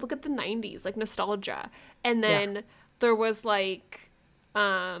like, oh, look at the 90s, like nostalgia. And then there was like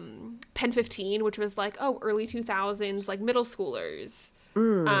Pen 15, which was like, oh, early 2000s, like middle schoolers.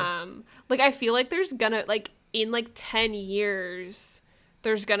 Like I feel like there's gonna like in like 10 years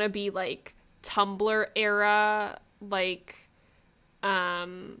there's gonna be like Tumblr era like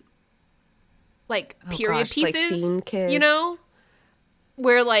period pieces, like you know,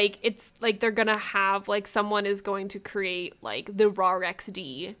 where like it's like they're gonna have like someone is going to create like the raw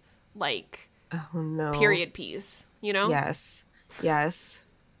XD like period piece, you know? Yes,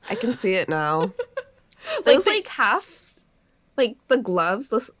 I can see it now. Those like half, like the gloves,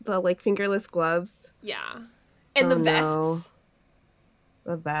 the like fingerless gloves. Yeah, and the vests.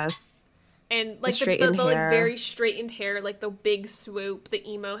 The vests. And like the like very straightened hair, like the big swoop, the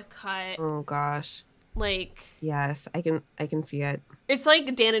emo cut. Oh gosh. Like, yes, I can see it. It's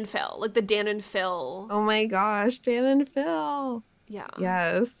like Dan and Phil, like the Dan and Phil. Oh my gosh, Dan and Phil. Yeah.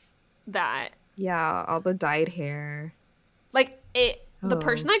 Yes. That. Yeah, all the dyed hair. Like the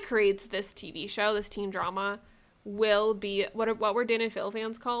person that creates this TV show, this teen drama, will be what were Dan and Phil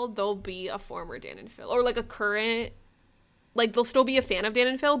fans called? They'll be a former Dan and Phil, or like a current. Like they'll still be a fan of Dan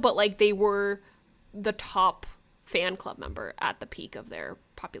and Phil, but like they were the top fan club member at the peak of their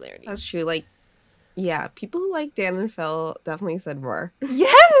popularity. That's true. Like, yeah, people who like Dan and Phil definitely said more.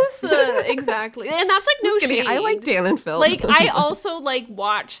 Yes, exactly. And that's like no shade. I like Dan and Phil. Like I also like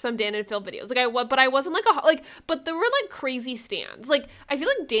watch some Dan and Phil videos. Like but I wasn't like but there were like crazy stands. Like I feel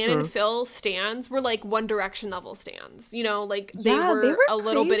like Dan and Phil stands were like One Direction level stands. You know, like they were a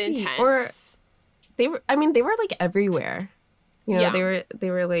little bit intense. Or they were like everywhere. You know, they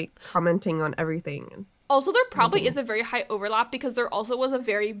were like commenting on everything. Also, there probably is a very high overlap because there also was a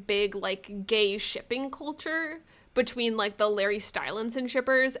very big like gay shipping culture between like the Larry Stylinson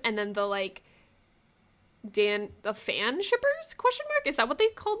shippers and then the like the fan shippers ? Is that what they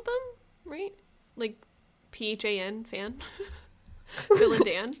called them? Right? Like PHAN fan. Phil and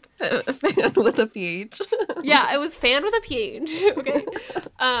Dan. Fan with a PH. Yeah, it was fan with a PH. Okay.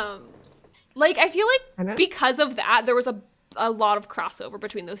 Like I feel like because of that, there was a lot of crossover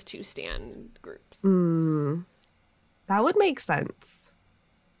between those two stan groups. That would make sense.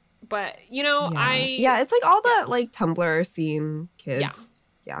 But, you know, it's like all the like Tumblr scene kids.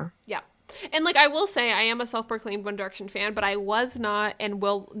 Yeah. And like I will say I am a self-proclaimed One Direction fan, but I was not and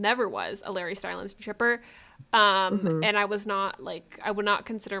never was a Larry Stylinson shipper. And I was not like I would not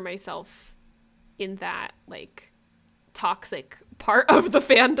consider myself in that like toxic part of the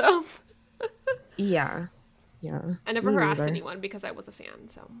fandom. Yeah. I never harassed anyone because I was a fan,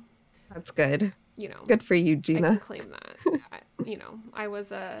 so that's good. You know, good for you, Gina. I can claim that. I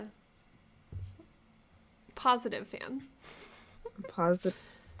was a positive fan. Positive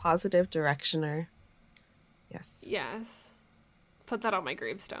directioner. Yes. Put that on my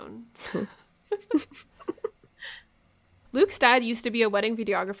gravestone. Luke's dad used to be a wedding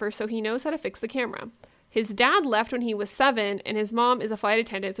videographer, so he knows how to fix the camera. His dad left when he was 7, and his mom is a flight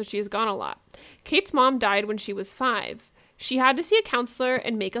attendant, so she is gone a lot. Kate's mom died when she was 5. She had to see a counselor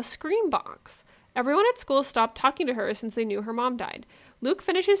and make a scream box. Everyone at school stopped talking to her since they knew her mom died. Luke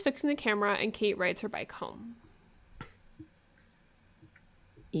finishes fixing the camera, and Kate rides her bike home.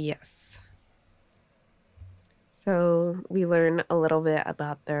 Yes. So we learn a little bit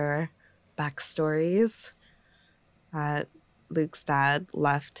about their backstories. That Luke's dad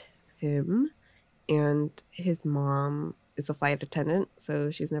left him. And his mom is a flight attendant,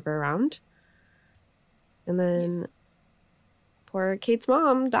 so she's never around. And then poor Kate's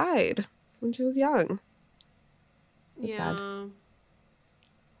mom died when she was young. Yeah.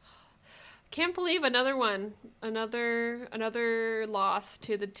 Can't believe another one. Another loss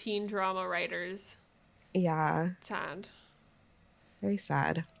to the teen drama writers. Yeah. Sad. Very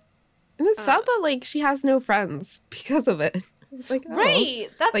sad. And it's sad that like she has no friends because of it. It's like, right.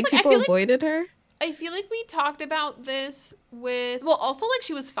 That's like people avoided her. I feel like we talked about this with also like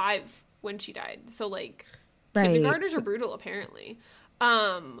she was 5 when she died, so like kindergartners are brutal apparently.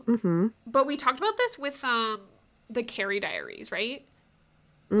 But we talked about this with the Carrie Diaries, right?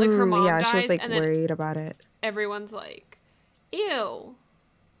 Like her mom dies, she was like worried about it. Everyone's like, ew.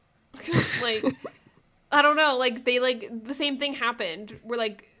 Like I don't know, like they like the same thing happened where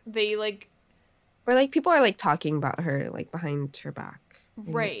like they like or like people are like talking about her like behind her back.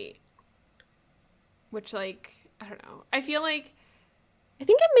 Right. Which, like, I don't know. I feel like... I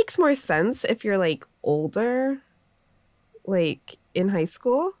think it makes more sense if you're, like, older, like, in high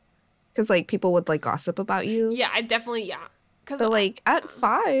school. Because, like, people would, like, gossip about you. Yeah, I definitely, So, like, at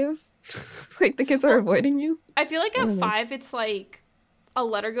 5, like, the kids are avoiding you. I feel like at 5, it's, like, a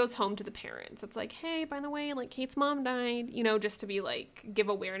letter goes home to the parents. It's like, hey, by the way, like, Kate's mom died, you know, just to be, like, give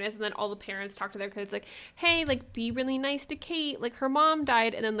awareness. And then all the parents talk to their kids, like, hey, like, be really nice to Kate. Like, her mom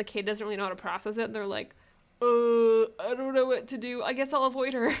died. And then the kid doesn't really know how to process it. And they're like, I don't know what to do. I guess I'll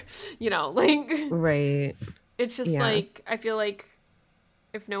avoid her. You know, like. Right. It's just, like, I feel like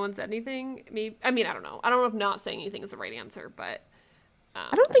if no one said anything, maybe, I mean, I don't know. I don't know if not saying anything is the right answer, but.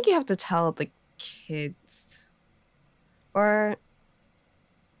 I don't think you have to tell the kids. Or...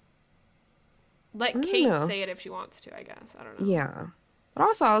 Let Kate say it if she wants to, I guess. I don't know. Yeah. But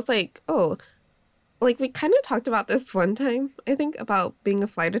also, I was like, oh, like, we kind of talked about this one time, I think, about being a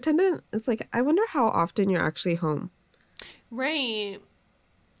flight attendant. It's like, I wonder how often you're actually home. Right.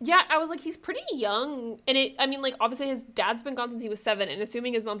 Yeah, I was like, he's pretty young. And I mean, like, obviously his dad's been gone since he was 7. And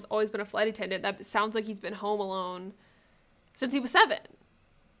assuming his mom's always been a flight attendant, that sounds like he's been home alone since he was 7.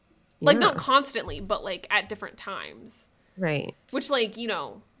 Like, not constantly, but, like, at different times. Right. Which, like, you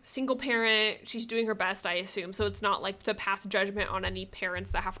know, single parent, she's doing her best, I assume. So it's not, like, to pass judgment on any parents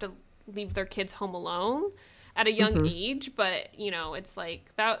that have to leave their kids home alone at a young age. But, you know, it's,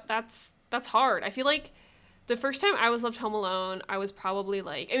 like, that's hard. I feel like the first time I was left home alone, I was probably,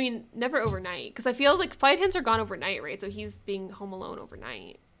 like, I mean, never overnight. Because I feel like flight attendants are gone overnight, right? So he's being home alone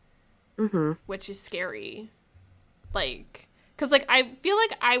overnight. Which is scary. Like... Because, like, I feel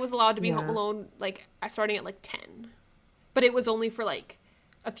like I was allowed to be home alone, like, starting at, like, 10. But it was only for, like,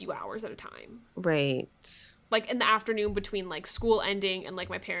 a few hours at a time. Right. Like, in the afternoon between, like, school ending and, like,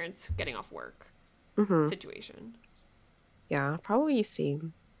 my parents getting off work situation. Yeah, probably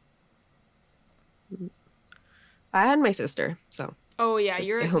same. I had my sister, so. Oh, yeah,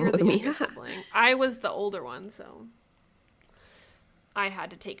 you're the youngest sibling. I was the older one, so I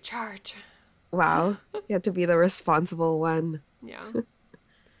had to take charge. Wow. You had to be the responsible one. Yeah.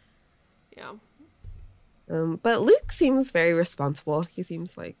 Yeah. But Luke seems very responsible. He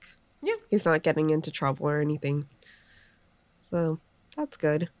seems like he's not getting into trouble or anything. So that's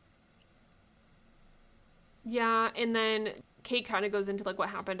good. Yeah, and then Kate kind of goes into, like, what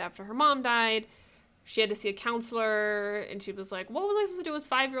happened after her mom died. She had to see a counselor, and she was like, what was I supposed to do as a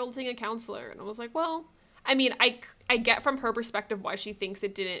 5-year-old seeing a counselor? And I was like, well... I mean, I get from her perspective why she thinks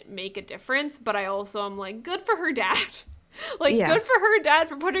it didn't make a difference, but I also am like, good for her dad. Like, good for her dad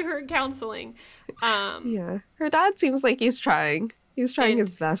for putting her in counseling. Yeah. Her dad seems like he's trying. He's trying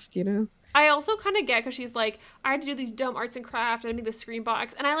his best, you know? I also kind of get, because she's like, I had to do these dumb arts and crafts, and I made the screen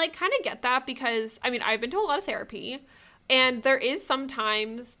box. And I, like, kind of get that because, I mean, I've been to a lot of therapy. And there is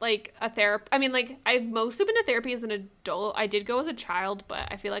sometimes, like, I mean, like, I've mostly been to therapy as an adult. I did go as a child, but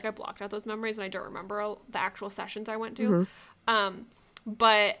I feel like I blocked out those memories, and I don't remember the actual sessions I went to.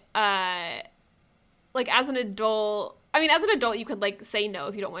 But, like, as an adult, you could, like, say no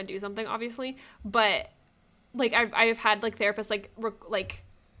if you don't want to do something, obviously. But, like, I've had, like, therapists, like,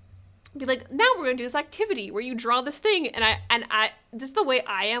 be like, now we're going to do this activity where you draw this thing. And I just the way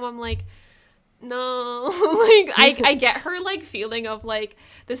I am, I'm like... No, like, I get her, like, feeling of, like,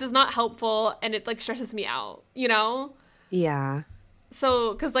 this is not helpful, and it, like, stresses me out, you know? Yeah.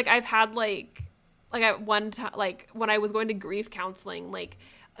 So, because, like, I've had, like at one time, like, when I was going to grief counseling, like,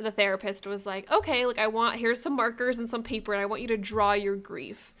 the therapist was like, okay, like, here's some markers and some paper, and I want you to draw your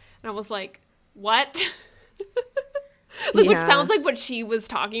grief. And I was like, what? Like, which sounds like what she was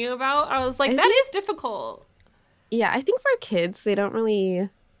talking about. I was like, that is difficult. Yeah, I think for kids, they don't really...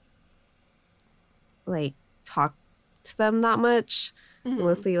 like talk to them that much.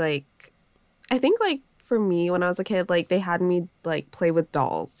 Mostly, like, I think, like, for me when I was a kid, like, they had me, like, play with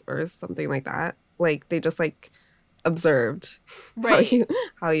dolls or something like that. Like, they just, like, observed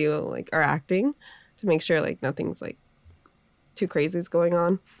how you like are acting to make sure, like, nothing's, like, too crazy is going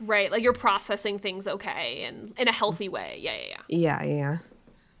on. Right, like, you're processing things okay and in a healthy way. Yeah.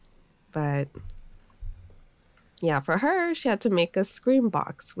 But yeah, for her, she had to make a scream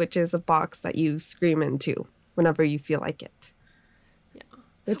box, which is a box that you scream into whenever you feel like it. Yeah.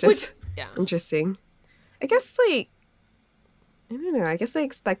 Which is interesting. I guess, like, I don't know. I guess they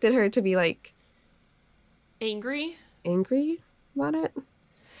expected her to be, like... Angry about it.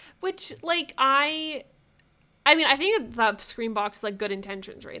 Which, like, I mean, I think the scream box is, like, good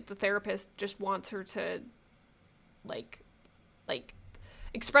intentions, right? The therapist just wants her to, like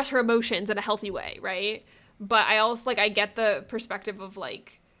express her emotions in a healthy way, right? But I also, like, I get the perspective of,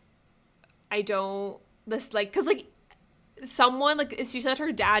 like, because, like, someone, like, she said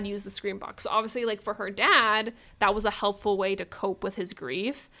her dad used the scream box. So obviously, like, for her dad, that was a helpful way to cope with his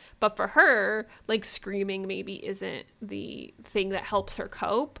grief. But for her, like, screaming maybe isn't the thing that helps her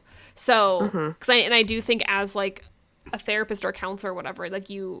cope. So, because I do think as, like, a therapist or a counselor or whatever, like,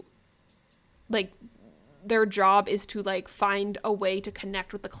 their job is to, like, find a way to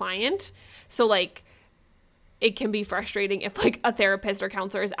connect with the client. So, like, it can be frustrating if, like, a therapist or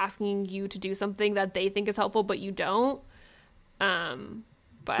counselor is asking you to do something that they think is helpful, but you don't.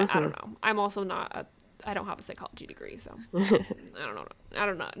 But I don't know. I'm also I don't have a psychology degree, so I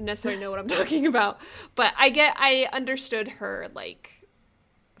don't know necessarily know what I'm talking about. But I understood her, like,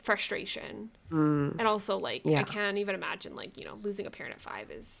 frustration. And also, like, I can't even imagine, like, you know, losing a parent at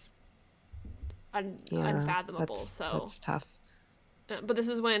 5 is unfathomable. So that's tough. But this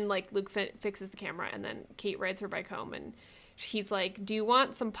is when like Luke fixes the camera, and then Kate rides her bike home, and he's like, "Do you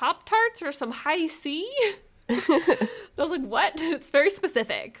want some Pop-Tarts or some Hi-C?" I was like, "What?" It's very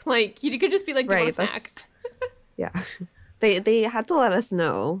specific. Like you could just be like, "Do you want a snack?" Yeah, they had to let us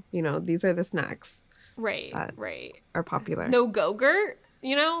know. These are the snacks. Right. Are popular. No Go-Gurt,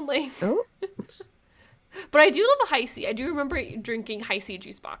 like. Oh. But I do love a Hi-C. I do remember drinking Hi-C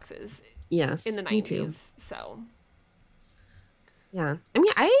juice boxes. Yes, in the 90s. Me too. So. Yeah, I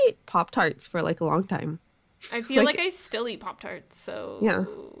mean, I ate Pop-Tarts for like a long time. I feel like I still eat Pop-Tarts. So.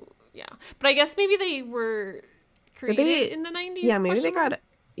 Yeah. But I guess maybe they were created in the 90s. Yeah, maybe they got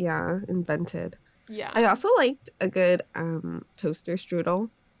invented. Yeah. I also liked a good toaster strudel.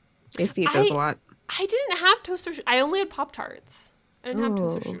 I used to eat those a lot. I didn't have toaster. I only had Pop-Tarts. I didn't have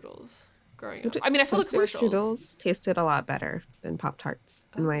toaster strudels growing up. I mean, I saw the commercials. Strudels tasted a lot better than Pop-Tarts,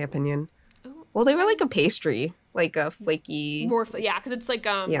 in my opinion. Oh. Well, they were like a pastry, like a flaky. More, because it's like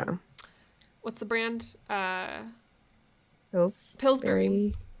what's the brand?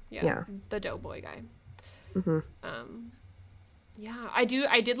 Pillsbury. Yeah. The Doughboy guy. Mm-hmm. Yeah, I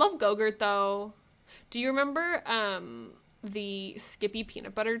did love Go-Gurt though. Do you remember the Skippy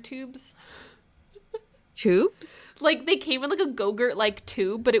peanut butter tubes? Tubes? Like they came in like a Go-Gurt like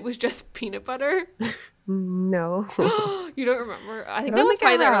tube, but it was just peanut butter. No. You don't remember? I think that was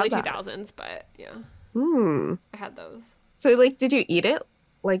probably the early 2000s, but yeah. I had those. So like, did you eat it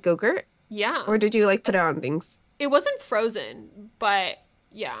like Go-Gurt? Yeah. Or did you like put it on things? It wasn't frozen, but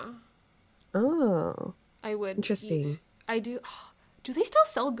yeah. Oh. I would. Interesting. I do. Do they still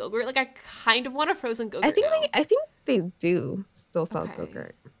sell Go-Gurt? Like I kind of want a frozen Go-Gurt. I think they do still sell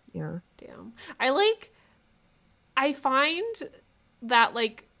Go-Gurt. Yeah. Damn. I find that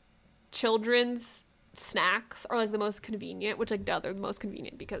like children's snacks are like the most convenient, which like they're the most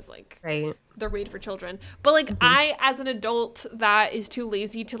convenient because like they're made for children. But like I, as an adult that is too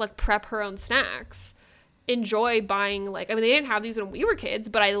lazy to like prep her own snacks, enjoy buying like, I mean, they didn't have these when we were kids,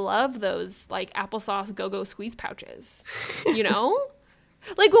 but I love those like applesauce Go-Go squeeze pouches,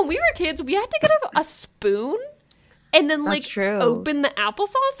 like when we were kids, we had to get a spoon and then like open the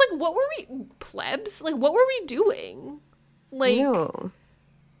applesauce. Like what were we, plebs? Like what were we doing? Like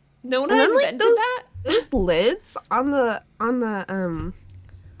no one had invented that. Those lids on the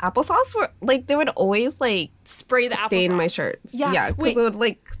applesauce were like, they would always like spray the stain applesauce. My shirts. Yeah, because it would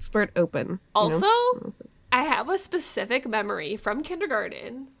like spurt open. Also, I have a specific memory from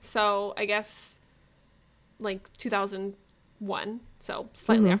kindergarten, so I guess like 2001, so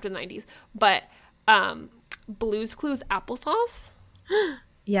slightly after the 90s, but Blue's Clues applesauce.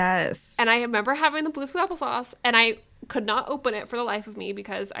 Yes. And I remember having the Blue's Clues applesauce, and I could not open it for the life of me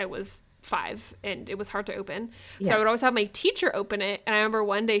because I was 5 and it was hard to open. So I would always have my teacher open it, and I remember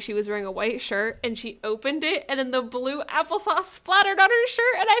one day she was wearing a white shirt and she opened it and then the blue applesauce splattered on her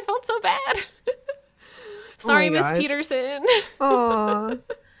shirt and I felt so bad. Sorry, Miss Peterson. Aww.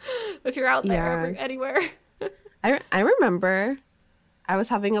 If you're out there anywhere. I remember I was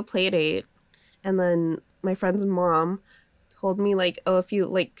having a play date, and then my friend's mom told me like, oh, if you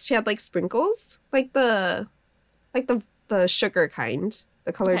like, she had like sprinkles, like the sugar kind,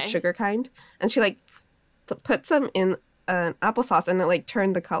 the colored sugar kind, and she like put some in an applesauce and it like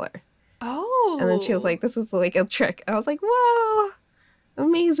turned the color. Oh. And then she was like, this is like a trick. And I was like, whoa,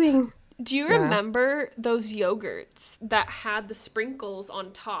 amazing. Do you remember those yogurts that had the sprinkles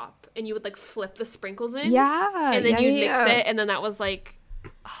on top and you would like flip the sprinkles in? Yeah. And then you'd mix it, and then that was like,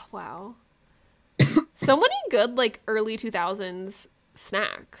 oh, wow. So many good like early 2000s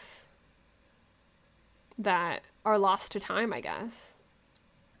snacks that are lost to time, I guess.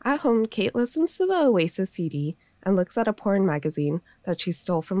 At home, Kate listens to the Oasis CD and looks at a porn magazine that she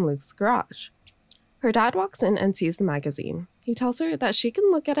stole from Luke's garage. Her dad walks in and sees the magazine. He tells her that she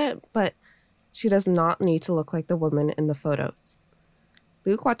can look at it, but she does not need to look like the woman in the photos.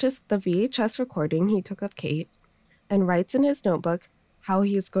 Luke watches the VHS recording he took of Kate and writes in his notebook how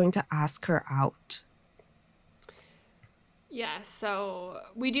he is going to ask her out. Yeah, so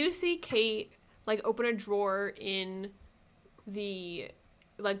we do see Kate like open a drawer in the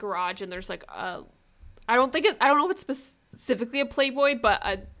like garage, and there's like a, I don't know if it's specifically a Playboy, but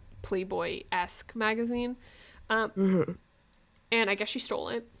a Playboy-esque magazine. And I guess she stole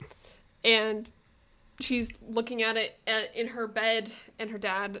it. And she's looking at it in her bed, and her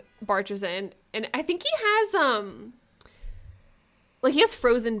dad barges in. And I think he has, like, he has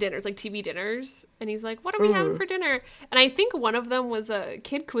frozen dinners, like TV dinners. And he's like, what are we having for dinner? And I think one of them was a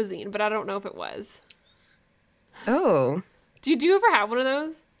kid cuisine, but I don't know if it was. Oh. Do you ever have one of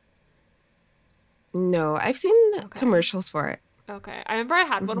those? No, I've seen commercials for it. Okay. I remember I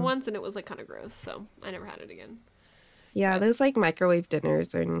had one once, and it was, like, kind of gross, so I never had it again. Yeah, those like microwave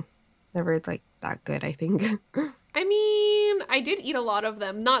dinners are never like that good, I think. I mean, I did eat a lot of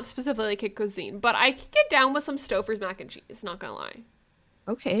them, not specifically Kit Cuisine, but I could get down with some Stouffer's mac and cheese, not gonna lie.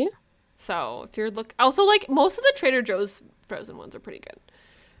 Okay. So if you're also like most of the Trader Joe's frozen ones are pretty good.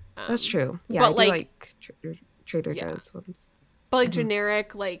 That's true. Yeah, I do like Trader Joe's ones. But like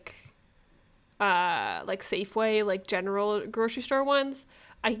generic like Safeway, like general grocery store ones,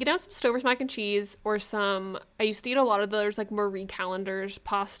 I can get down some Stouffer's mac and cheese or some. I used to eat a lot of those like Marie Callender's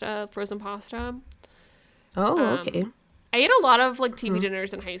pasta, frozen pasta. Oh, okay. I ate a lot of like TV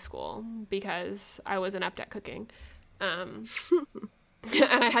dinners in high school because I was inept at cooking, and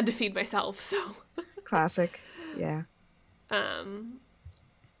I had to feed myself. So classic, yeah.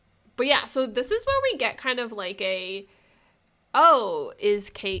 But yeah, so this is where we get kind of like is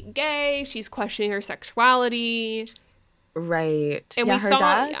Kate gay? She's questioning her sexuality. Right. And yeah, we her saw,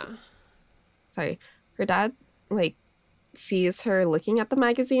 dad. yeah. Sorry. Her dad, like, sees her looking at the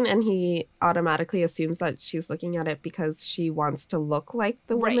magazine and he automatically assumes that she's looking at it because she wants to look like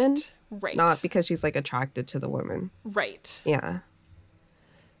the woman. Right. Not because she's, like, attracted to the woman. Right. Yeah.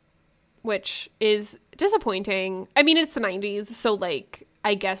 Which is disappointing. I mean, it's the 90s, so, like,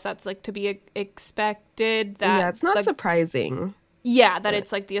 I guess that's, like, to be expected. That yeah, it's not surprising. Yeah, that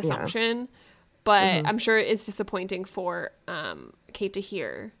it's, like, the assumption. Yeah. But I'm sure it's disappointing for Kate to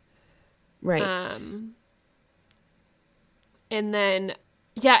hear. Right. And then,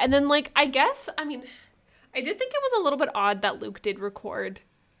 like, I guess, I mean, I did think it was a little bit odd that Luke did record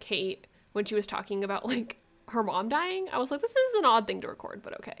Kate when she was talking about, like, her mom dying. I was like, this is an odd thing to record,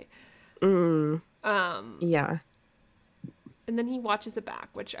 but okay. Yeah. And then he watches it back,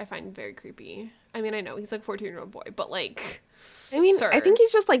 which I find very creepy. I mean, I know he's like a 14-year-old boy, but like, I mean, sir. I think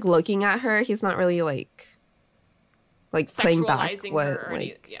he's just like looking at her. He's not really like playing back what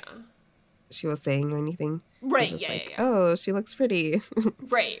she was saying or anything. Right. Just yeah. Oh, she looks pretty.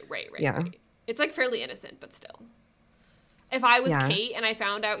 Right. Yeah. Right. It's like fairly innocent, but still. If I was Kate and I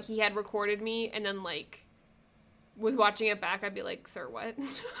found out he had recorded me and then like was watching it back, I'd be like, sir, what?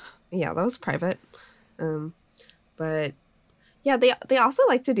 Yeah, that was private. But yeah, they also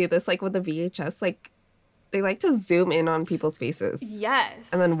like to do this like with the VHS, like they like to zoom in on people's faces. Yes.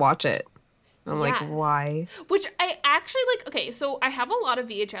 And then watch it. I'm like, why? Which I actually like, okay, so I have a lot of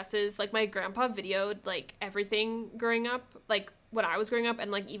VHSs. Like my grandpa videoed like everything growing up, like when I was growing up,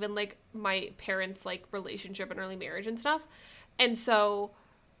 and like even like my parents' like relationship and early marriage and stuff. And so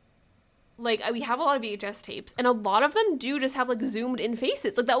like we have a lot of VHS tapes, and a lot of them do just have like zoomed in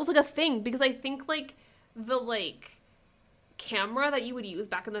faces. Like that was like a thing because I think like the like camera that you would use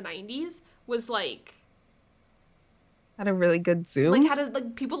back in the 90s was like had a really good zoom. Like, how does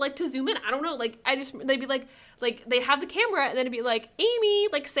like people like to zoom in? I don't know. Like, they'd be like they'd have the camera and then it'd be like, Amy,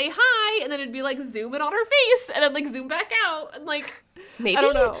 like say hi, and then it'd be like zoom in on her face and then like zoom back out and like maybe I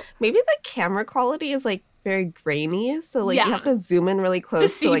don't know. Maybe the camera quality is like very grainy, so like you have to zoom in really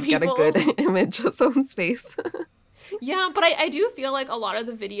close to like people. Get a good image of someone's face. Yeah, but I do feel like a lot of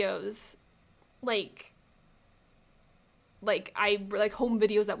the videos, like home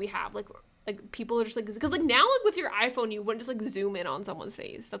videos that we have, like people are just like, because like now like with your iPhone you wouldn't just like zoom in on someone's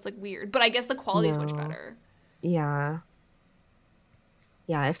face. That's like weird, but I guess the quality is much better. Yeah,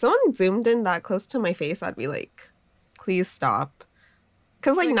 if someone zoomed in that close to my face, I'd be like, please stop,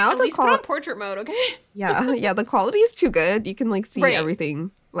 because like now the quality, put on portrait mode, okay? yeah the quality is too good. You can like see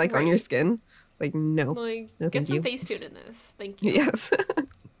everything like on your skin. It's like no, like no, get some Facetune in this, thank you. Yes.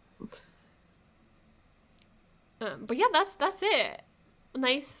 But yeah, that's it.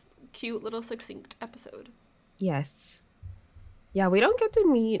 Nice, cute little succinct episode. Yes. Yeah, we don't get to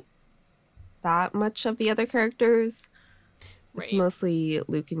meet that much of the other characters. Right. It's mostly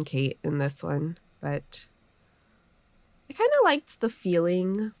Luke and Kate in this one, but I kind of liked the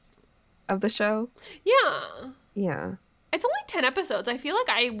feeling of the show. Yeah. It's only 10 episodes. I feel like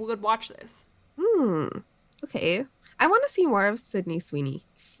I would watch this. Okay. I want to see more of Sydney Sweeney.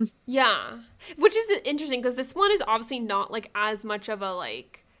 Yeah. Which is interesting because this one is obviously not like as much of a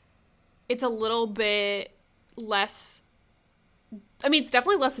like, it's a little bit less, I mean, it's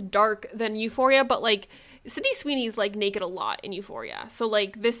definitely less dark than Euphoria, but like Sydney Sweeney's like naked a lot in Euphoria. So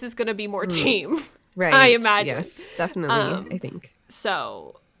like this is going to be more tame. Right. I imagine. Yes, definitely. I think.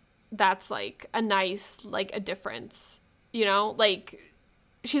 So that's like a nice, like a difference, you know, like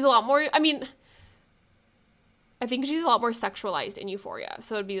she's a lot more, I mean, I think she's a lot more sexualized in Euphoria.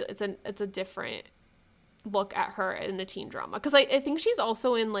 So it's a different look at her in a teen drama. Because I think she's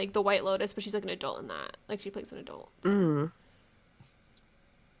also in like The White Lotus, but she's like an adult in that. Like she plays an adult. So.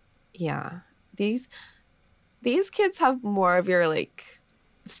 Yeah. These kids have more of your like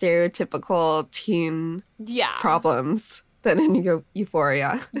stereotypical teen problems than in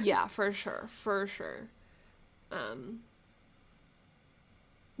Euphoria. Yeah, for sure.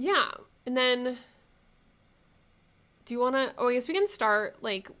 Yeah, and then do you want to... Oh, I guess we can start,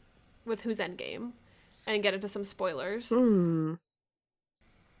 like, with who's Endgame and get into some spoilers.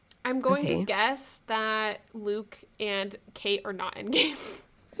 I'm going to guess that Luke and Kate are not Endgame.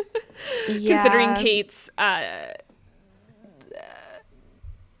 Considering Kate's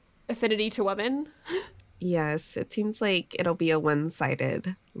affinity to women. Yes, it seems like it'll be a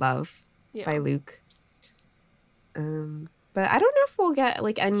one-sided love by Luke. But I don't know if we'll get,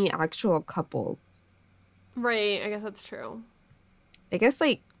 like, any actual couples. Right, I guess that's true. I guess,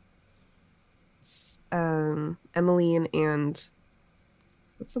 like, Emmeline and...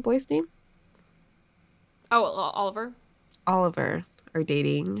 What's the boy's name? Oh, Oliver. Oliver are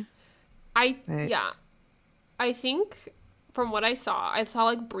dating. I think from what I saw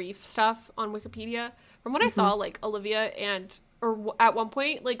like brief stuff on Wikipedia. From what I saw, like Olivia or at one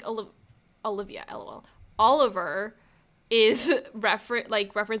point, like Olivia, LOL, Oliver is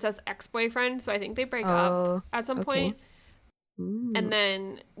referenced as ex-boyfriend, so I think they break up at some point. And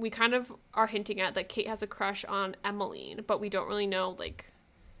then we kind of are hinting at that Kate has a crush on Emmeline, but we don't really know, like,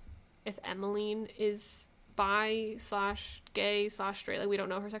 if Emmeline is bi/gay/straight. Like, we don't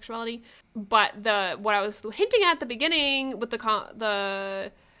know her sexuality. But what I was hinting at the beginning with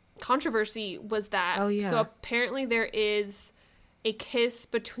the controversy was that so apparently there is a kiss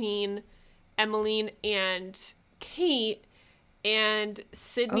between Emmeline and Kate, and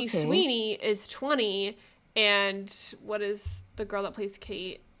Sydney Sweeney is 20, and what is the girl that plays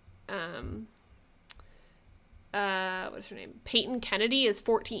Kate? What is her name? Peyton Kennedy is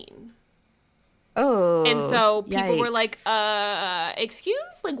 14. Oh. And so people were like, excuse?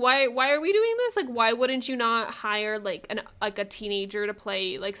 Like, why are we doing this? Like, why wouldn't you not hire, like, a teenager to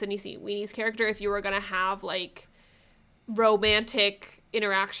play, like, Sydney Sweeney's character if you were going to have, like, romantic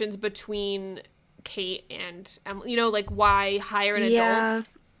interactions between Kate and Emily? You know, like, why hire an adult?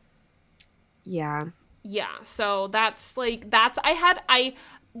 Yeah. Yeah, so I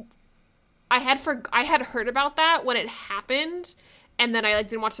had heard about that when it happened, and then I, like,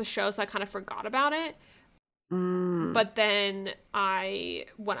 didn't watch the show, so I kind of forgot about it. But then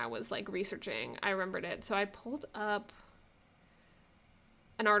when I was, like, researching, I remembered it. So I pulled up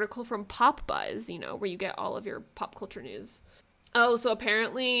an article from Pop Buzz, you know, where you get all of your pop culture news. Oh, so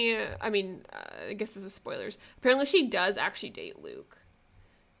apparently, I mean, I guess this is spoilers. Apparently she does actually date Luke.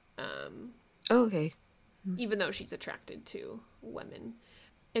 Okay. Even though she's attracted to women.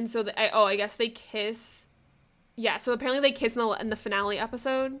 And so, I guess they kiss. Yeah, so apparently they kiss in the finale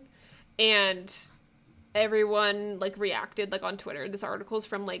episode. And everyone, like, reacted, like, on Twitter. This article's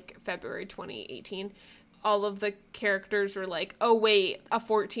from, like, February 2018. All of the characters were like, oh, wait, a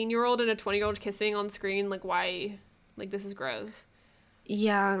 14-year-old and a 20-year-old kissing on screen? Like, why? Like, this is gross.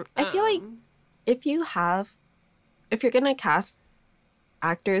 Yeah, I feel like if you're going to cast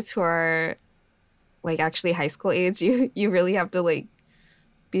actors who are, like, actually high school age, you really have to, like,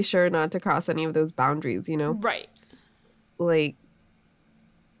 be sure not to cross any of those boundaries, you know? Right. Like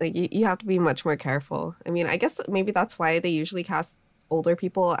you have to be much more careful. I mean, I guess maybe that's why they usually cast older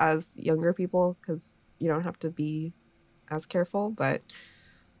people as younger people, because you don't have to be as careful. But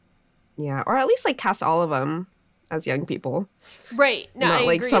yeah, or at least, like, cast all of them as young people. Right. No, not, I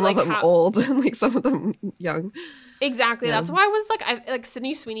like, agree. some like, of them old and, like, some of them young. Exactly. Yeah. That's why I was like,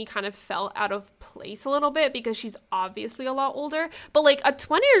 Sydney Sweeney kind of felt out of place a little bit because she's obviously a lot older. But, like, a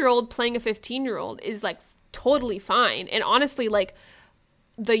 20-year-old playing a 15-year-old is, like, totally fine. And honestly, like,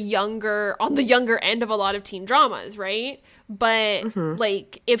 on the younger end of a lot of teen dramas, right? But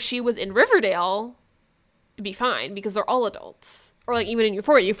like, if she was in Riverdale, it'd be fine because they're all adults. Or, like, even in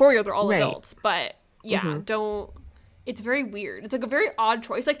Euphoria, they're all adults. But yeah, it's very weird. It's, like, a very odd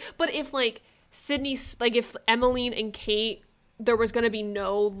choice. Like, but if, like, if Emmeline and Kate, there was going to be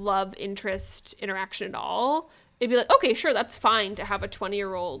no love interest interaction at all, it'd be like, okay, sure, that's fine to have a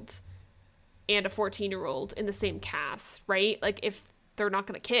 20-year-old and a 14-year-old in the same cast, right? Like, if they're not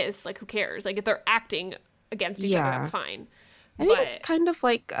going to kiss, like, who cares? Like, if they're acting against each other, that's fine. I think kind of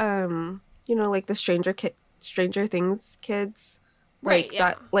like, you know, like the Stranger Things kids. Right, like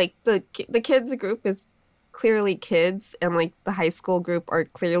that, like the kids group is clearly kids, and, like, the high school group are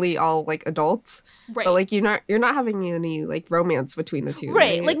clearly all, like, adults. Right. But, like, you're not having any, like, romance between the two.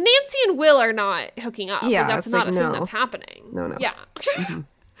 Right. Like, Nancy and Will are not hooking up. Yeah, like, that's not a thing that's happening. No. Yeah.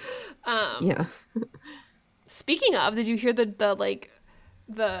 Yeah. Speaking of, did you hear the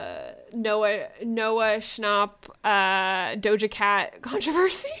Noah Schnapp Doja Cat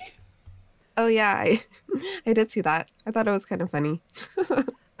controversy? Oh yeah, I did see that. I thought it was kind of funny.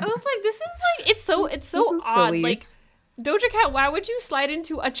 I was like, this is like, it's so odd. Silly. Like, Doja Cat, why would you slide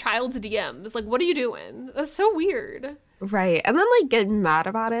into a child's DMs? Like, what are you doing? That's so weird. Right. And then like get mad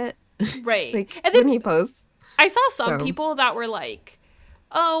about it. Right. Like and then when he posts. I saw some people that were like,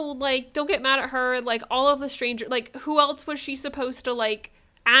 oh, like, don't get mad at her. Like, all of the strangers, like, who else was she supposed to, like,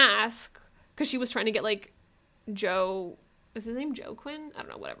 ask? Because she was trying to get, like, Joe, is his name Joe Quinn? I don't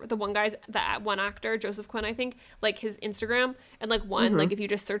know, whatever. The one guy's, that one actor, Joseph Quinn, I think, like, his Instagram. And, like, one, like, if you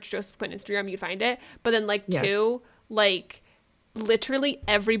just search Joseph Quinn Instagram, you'd find it. But then, like, two, like, literally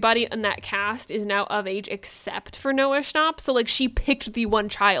everybody in that cast is now of age except for Noah Schnapp. So, like, she picked the one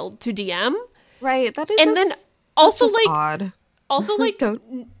child to DM. Right. That is and then also, like, odd. Also, like,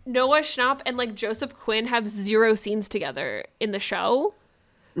 Noah Schnapp and, like, Joseph Quinn have 0 scenes together in the show.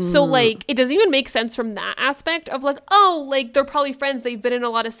 So, like, it doesn't even make sense from that aspect of, like, oh, like, they're probably friends. They've been in a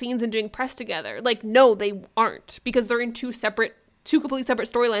lot of scenes and doing press together. Like, no, they aren't. Because they're in two completely separate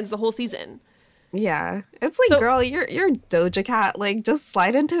storylines the whole season. Yeah. It's like, girl, you're Doja Cat. Like, just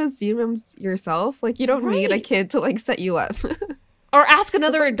slide into his DMs yourself. Like, you don't need a kid to, like, set you up. Or ask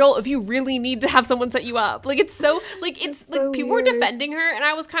another adult if you really need to have someone set you up. Like, it's so, like, it's, like, so people were defending her, and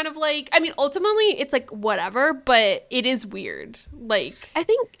I was kind of like, I mean, ultimately, it's, like, whatever, but it is weird. Like, I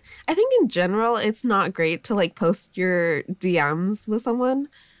think in general, it's not great to, like, post your DMs with someone.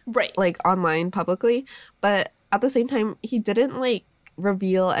 Right. Like, online, publicly. But at the same time, he didn't, like,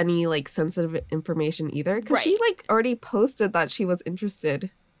 reveal any, like, sensitive information either. Because she, like, already posted that she was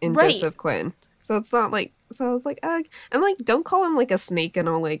interested in Joseph Quinn. So it's not like, so I was like, and like, don't call him like a snake and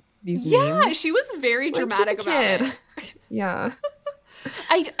all like these names. Yeah, she was very dramatic about it. Yeah.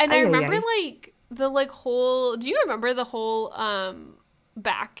 I remember like the like whole, do you remember the whole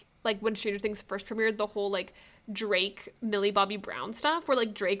back like when Stranger Things first premiered, the whole like Drake Millie Bobby Brown stuff where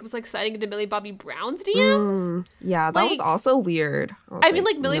like Drake was like sliding into Millie Bobby Brown's DMs? Yeah, that was also weird. I mean,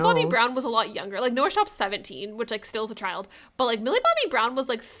 like Millie Bobby Brown was a lot younger. Like Noah Schnapp's 17, which like still is a child, but like Millie Bobby Brown was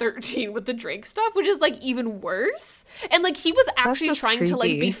like 13 with the Drake stuff, which is like even worse. And like he was actually trying to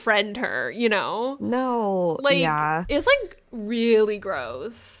like befriend her, you know? No, like it's like really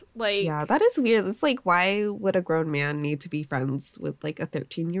gross. Like, yeah, that is weird. It's like, why would a grown man need to be friends with like a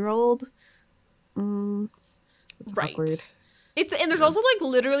 13-year-old? It's awkward. And there's also like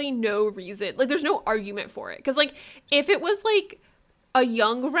literally no reason, like there's no argument for it, because like if it was like a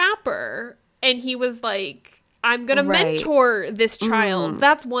young rapper and he was like, I'm gonna mentor this child,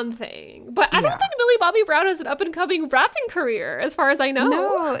 that's one thing, but I don't think Millie Bobby Brown has an up and coming rapping career as far as I know.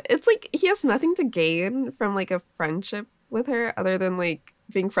 No, it's like he has nothing to gain from like a friendship with her other than like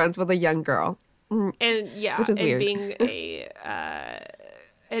being friends with a young girl, and which is weird. Being a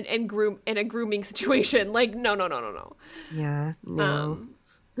and groom in a grooming situation. Like, no. Yeah, no.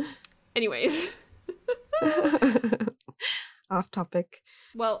 Anyways. Off topic.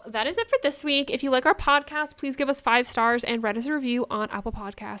 Well, that is it for this week. If you like our podcast, please give us 5 stars and write us a review on Apple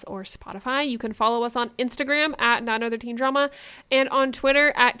Podcasts or Spotify. You can follow us on Instagram at Not Another Teen Drama and on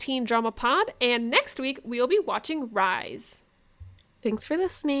Twitter at Teen Drama Pod. And next week, we'll be watching Rise. Thanks for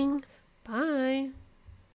listening. Bye.